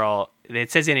American girl.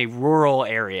 It says in a rural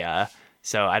area.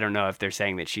 So I don't know if they're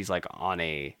saying that she's like on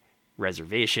a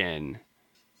reservation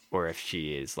or if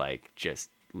she is like just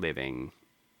living,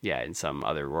 in some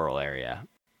other rural area.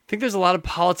 I think there's a lot of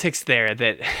politics there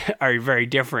that are very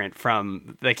different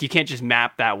from, like, you can't just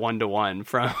map that 1-to-1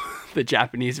 from the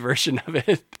Japanese version of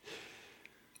it.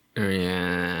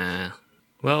 Yeah.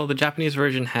 Well, the Japanese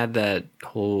version had that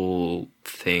whole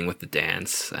thing with the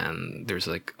dance, and there's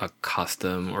like a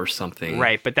custom or something.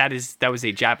 Right, but that was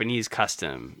a Japanese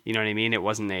custom. You know what I mean? It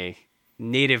wasn't a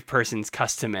native person's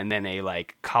custom and then a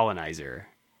like colonizer.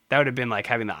 That would have been like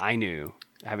having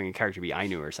having a character be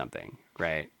Ainu or something,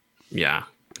 right? Yeah.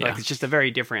 Like, it's just a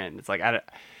very different. It's like I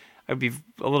would be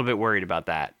a little bit worried about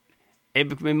that.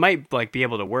 It might like be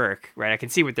able to work, right? I can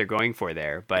see what they're going for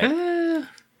there, but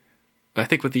I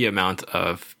think with the amount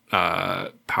of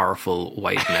powerful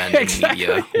white men in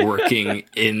media working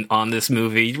on this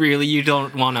movie, really, you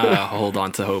don't want to hold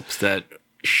on to hopes that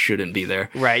shouldn't be there.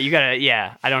 Right. You gotta.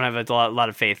 Yeah. I don't have a lot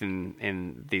of faith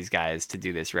in these guys to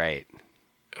do this right.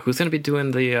 Who's gonna be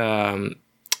doing the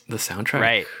soundtrack?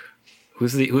 Right.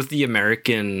 Who's the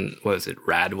American? What is it?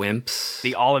 Radwimps.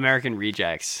 The All American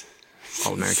Rejects.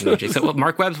 All American Rejects. Well,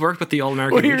 Mark Webb's worked with the All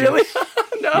American Rejects. Really?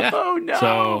 No.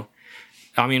 So,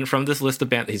 I mean, from this list of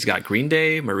bands, he's got Green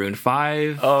Day, Maroon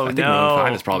 5. Oh, I think Maroon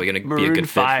 5 is probably going to be a good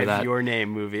fit for that. Your Name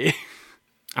movie.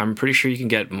 I'm pretty sure you can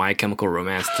get My Chemical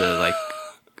Romance to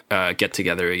like get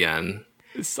together again.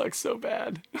 This sucks so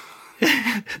bad.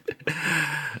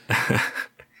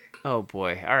 Oh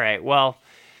boy. All right. Well,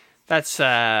 that's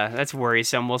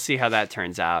worrisome. We'll see how that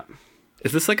turns out.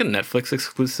 Is this like a Netflix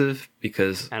exclusive?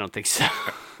 Because I don't think so.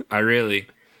 I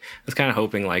was kind of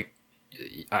hoping like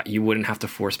you wouldn't have to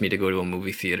force me to go to a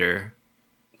movie theater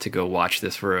to go watch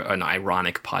this for an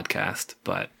ironic podcast,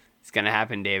 but it's gonna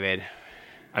happen, David.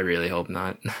 I really hope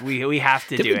not. We have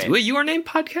to do it. Did we do a Your Name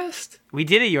podcast? We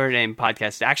did a Your Name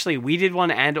podcast. Actually, we did one,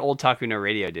 and Old Taku No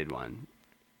Radio did one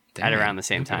at around the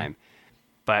same time.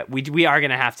 But we are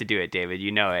gonna have to do it, David.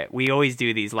 You know it. We always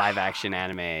do these live action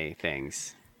anime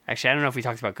things. Actually, I don't know if we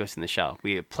talked about Ghost in the Shell.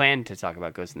 We planned to talk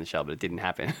about Ghost in the Shell, but it didn't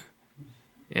happen.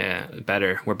 Yeah,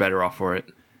 we're better off for it.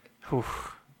 Whew.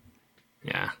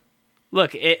 Yeah.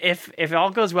 Look, if it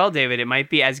all goes well, David, it might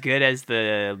be as good as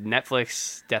the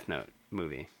Netflix Death Note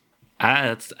movie.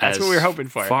 That's what we're hoping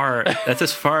for. That's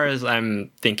as far as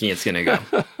I'm thinking it's gonna go.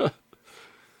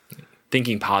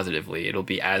 Thinking positively, it'll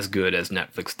be as good as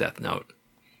Netflix Death Note.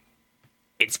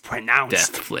 It's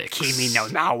pronounced Deathflix. Kimi no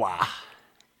Nawa.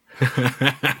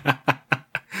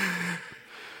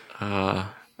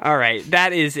 All right,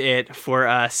 that is it for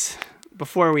us.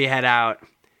 Before we head out,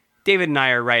 David and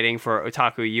I are writing for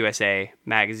Otaku USA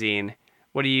magazine.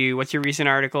 What's your recent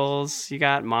articles you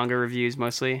got? Manga reviews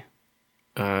mostly?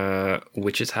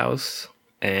 Witch's House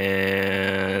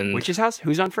and Witch's House?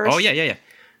 Who's on first? Oh yeah.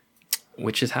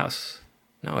 Witch's House.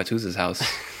 No, it's Who's House.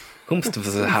 Whom's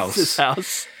House. Who's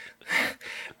House.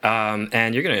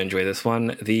 And you're gonna enjoy this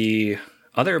one. The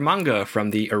other manga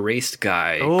from the Erased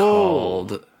guy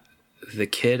called The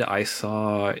Kid I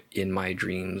Saw in My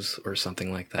Dreams or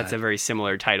something like that. That's a very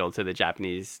similar title to the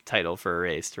Japanese title for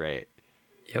Erased, right?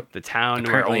 Yep. The town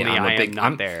apparently where only I am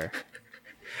not there.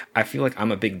 I feel like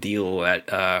I'm a big deal at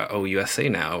OUSA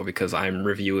now because I'm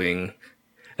reviewing.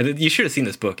 And you should have seen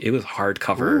this book. It was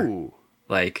hardcover. Ooh.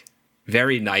 Like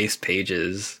very nice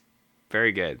pages.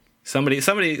 Very good. Somebody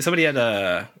had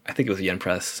I think it was Yen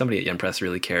Press. Somebody at Yen Press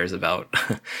really cares about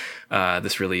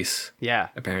this release. Yeah.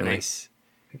 Apparently. Nice.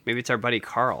 Maybe it's our buddy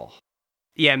Carl.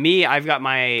 Yeah, I've got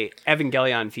my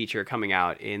Evangelion feature coming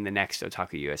out in the next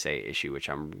Otaku USA issue, which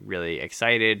I'm really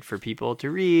excited for people to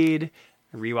read.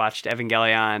 I rewatched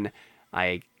Evangelion.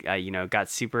 I got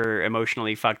super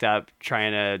emotionally fucked up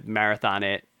trying to marathon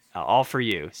it, all for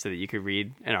you, so that you could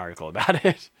read an article about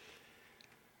it.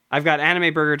 I've got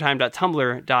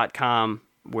animeburgertime.tumblr.com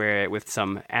with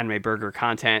some anime burger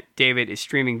content. David is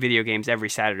streaming video games every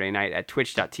Saturday night at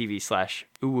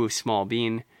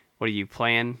twitch.tv/uwusmallbean. What are you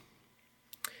playing?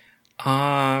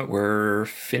 We're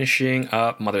finishing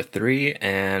up Mother 3,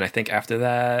 and I think after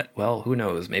that, well, who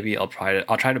knows? Maybe I'll try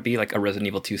to be like a Resident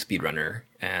Evil 2 speedrunner,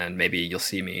 and maybe you'll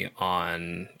see me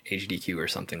on HDQ or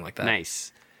something like that.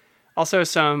 Nice. Also,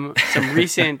 some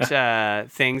recent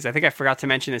things. I think I forgot to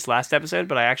mention this last episode,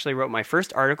 but I actually wrote my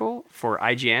first article for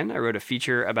IGN. I wrote a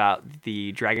feature about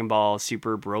the Dragon Ball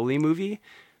Super Broly movie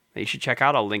that you should check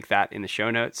out. I'll link that in the show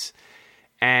notes.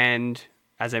 And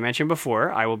as I mentioned before,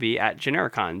 I will be at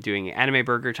Genericon doing Anime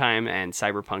Burger Time and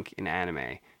Cyberpunk in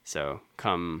Anime. So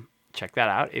come check that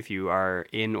out if you are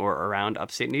in or around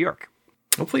upstate New York.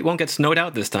 Hopefully it won't get snowed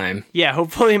out this time. Yeah,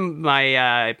 hopefully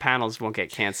my panels won't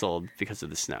get canceled because of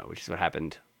the snow, which is what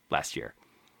happened last year.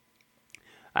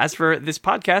 As for this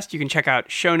podcast, you can check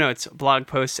out show notes, blog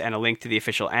posts, and a link to the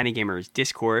official Anigamers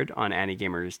Discord on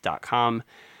anigamers.com.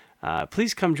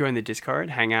 Please come join the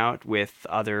Discord, hang out with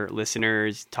other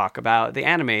listeners, talk about the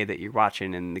anime that you're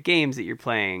watching and the games that you're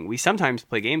playing. We sometimes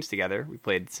play games together. We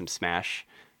played some Smash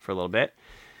for a little bit.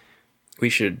 We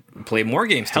should play more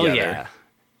games Hell together. Yeah.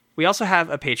 We also have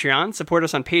a Patreon. Support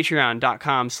us on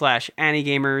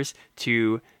patreon.com/Anigamers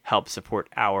to help support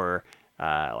our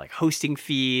hosting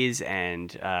fees,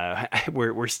 and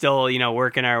we're still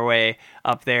working our way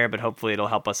up there, but hopefully it'll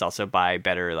help us also buy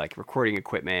better recording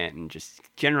equipment and just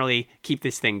generally keep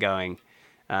this thing going.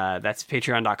 That's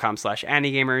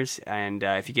patreon.com/Anigamers, and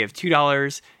if you give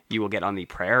 $2, you will get on the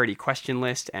priority question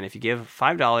list, and if you give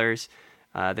 $5,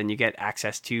 then you get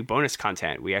access to bonus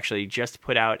content. We actually just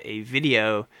put out a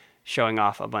video showing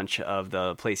off a bunch of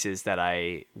the places that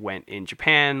I went in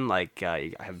Japan. I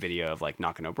have a video of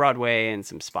Nakano Broadway and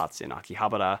some spots in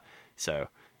Akihabara. So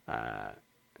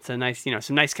it's a nice,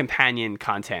 some nice companion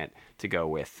content to go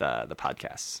with the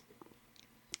podcasts.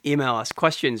 Email us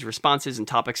questions, responses, and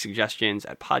topic suggestions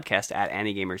at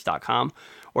podcast@anigamers.com,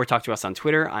 or talk to us on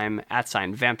Twitter. I'm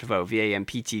 @VampTvo,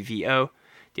 VAMPTVO.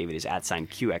 David is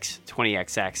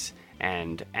 @QX20XX,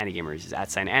 and Anigamers is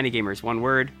 @Anigamers, one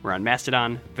word. We're on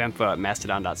Mastodon, Vampvo at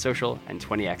mastodon.social, and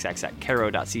 20xx at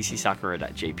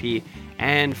kero.ccsakura.jp.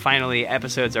 And finally,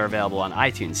 episodes are available on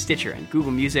iTunes, Stitcher, and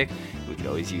Google Music. We could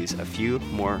always use a few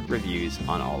more reviews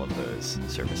on all of those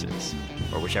services,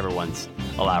 or whichever ones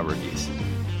allow reviews.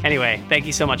 Anyway, thank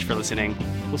you so much for listening.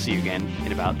 We'll see you again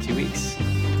in about 2 weeks.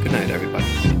 Good night, everybody.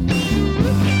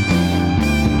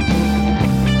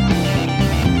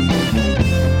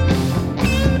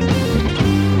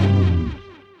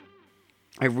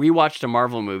 I rewatched a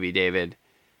Marvel movie, David.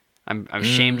 I'm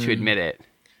ashamed to admit it.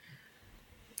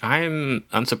 I'm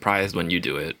unsurprised when you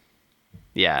do it.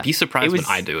 Yeah. Be surprised when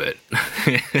I do it.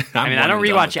 I don't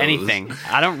rewatch anything.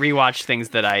 I don't rewatch things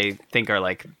that I think are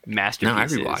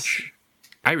masterpieces. No,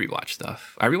 I rewatch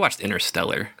stuff. I rewatched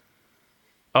Interstellar.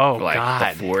 Oh, for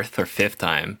God. The fourth or fifth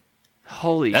time.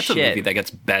 Holy shit. That's a movie that gets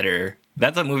better.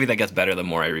 That's a movie that gets better the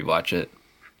more I rewatch it.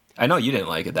 I know you didn't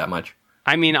like it that much.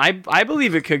 I mean, I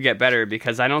believe it could get better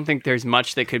because I don't think there's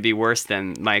much that could be worse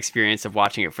than my experience of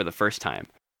watching it for the first time.